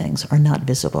those things are not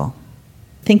visible.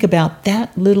 Think about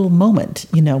that little moment,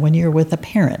 when you're with a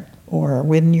parent or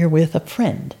when you're with a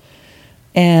friend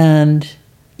and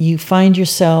you find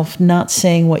yourself not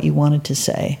saying what you wanted to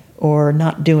say or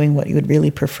not doing what you would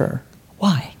really prefer.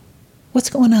 Why?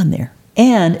 What's going on there?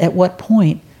 And at what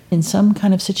point in some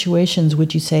kind of situations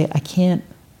would you say, I can't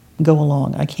go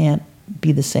along, I can't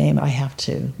be the same, I have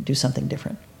to do something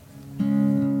different?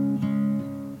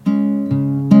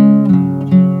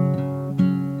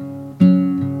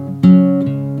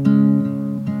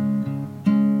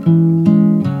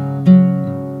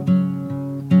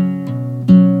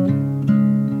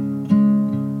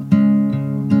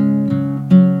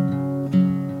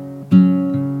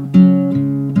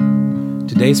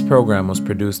 Today's program was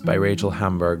produced by Rachel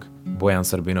Hamburg, Boyan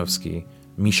Serbinovsky,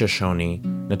 Misha Shoni,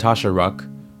 Natasha Ruck,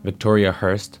 Victoria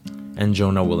Hurst, and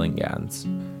Jonah Willingans.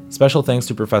 Special thanks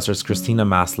to Professors Christina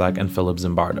Maslach and Philip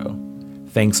Zimbardo.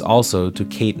 Thanks also to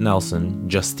Kate Nelson,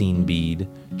 Justine Bede,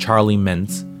 Charlie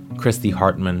Mintz, Christy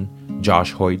Hartman,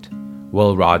 Josh Hoyt,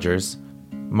 Will Rogers,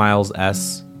 Miles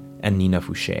S., and Nina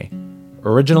Fouché.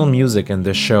 Original music in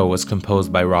this show was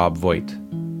composed by Rob Voigt.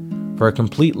 For a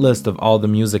complete list of all the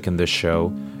music in this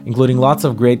show, including lots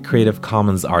of great Creative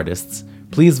Commons artists,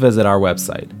 please visit our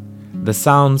website. The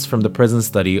sounds from the prison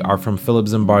study are from Philip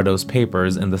Zimbardo's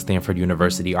papers in the Stanford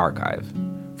University Archive.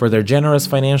 For their generous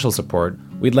financial support,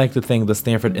 we'd like to thank the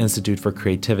Stanford Institute for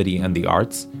Creativity and the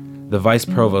Arts, the Vice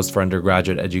Provost for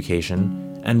Undergraduate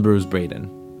Education, and Bruce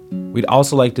Braden. We'd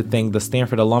also like to thank the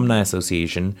Stanford Alumni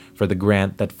Association for the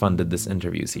grant that funded this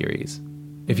interview series.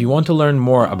 If you want to learn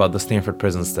more about the Stanford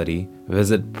Prison Study,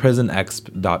 visit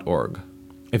prisonexp.org.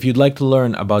 If you'd like to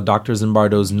learn about Dr.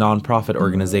 Zimbardo's nonprofit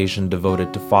organization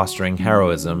devoted to fostering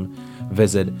heroism,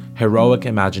 visit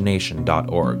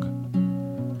heroicimagination.org.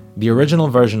 The original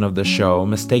version of the show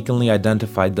mistakenly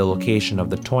identified the location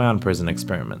of the Toyon Prison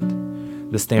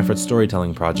Experiment. The Stanford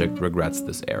Storytelling Project regrets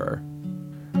this error.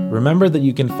 Remember that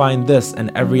you can find this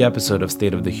and every episode of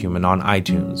State of the Human on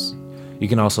iTunes. You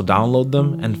can also download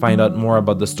them and find out more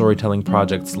about the Storytelling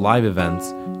Project's live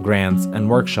events, grants, and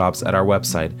workshops at our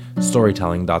website,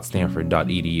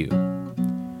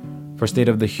 storytelling.stanford.edu. For State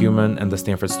of the Human and the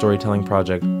Stanford Storytelling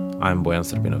Project, I'm Boyan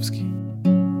Srbinovsky.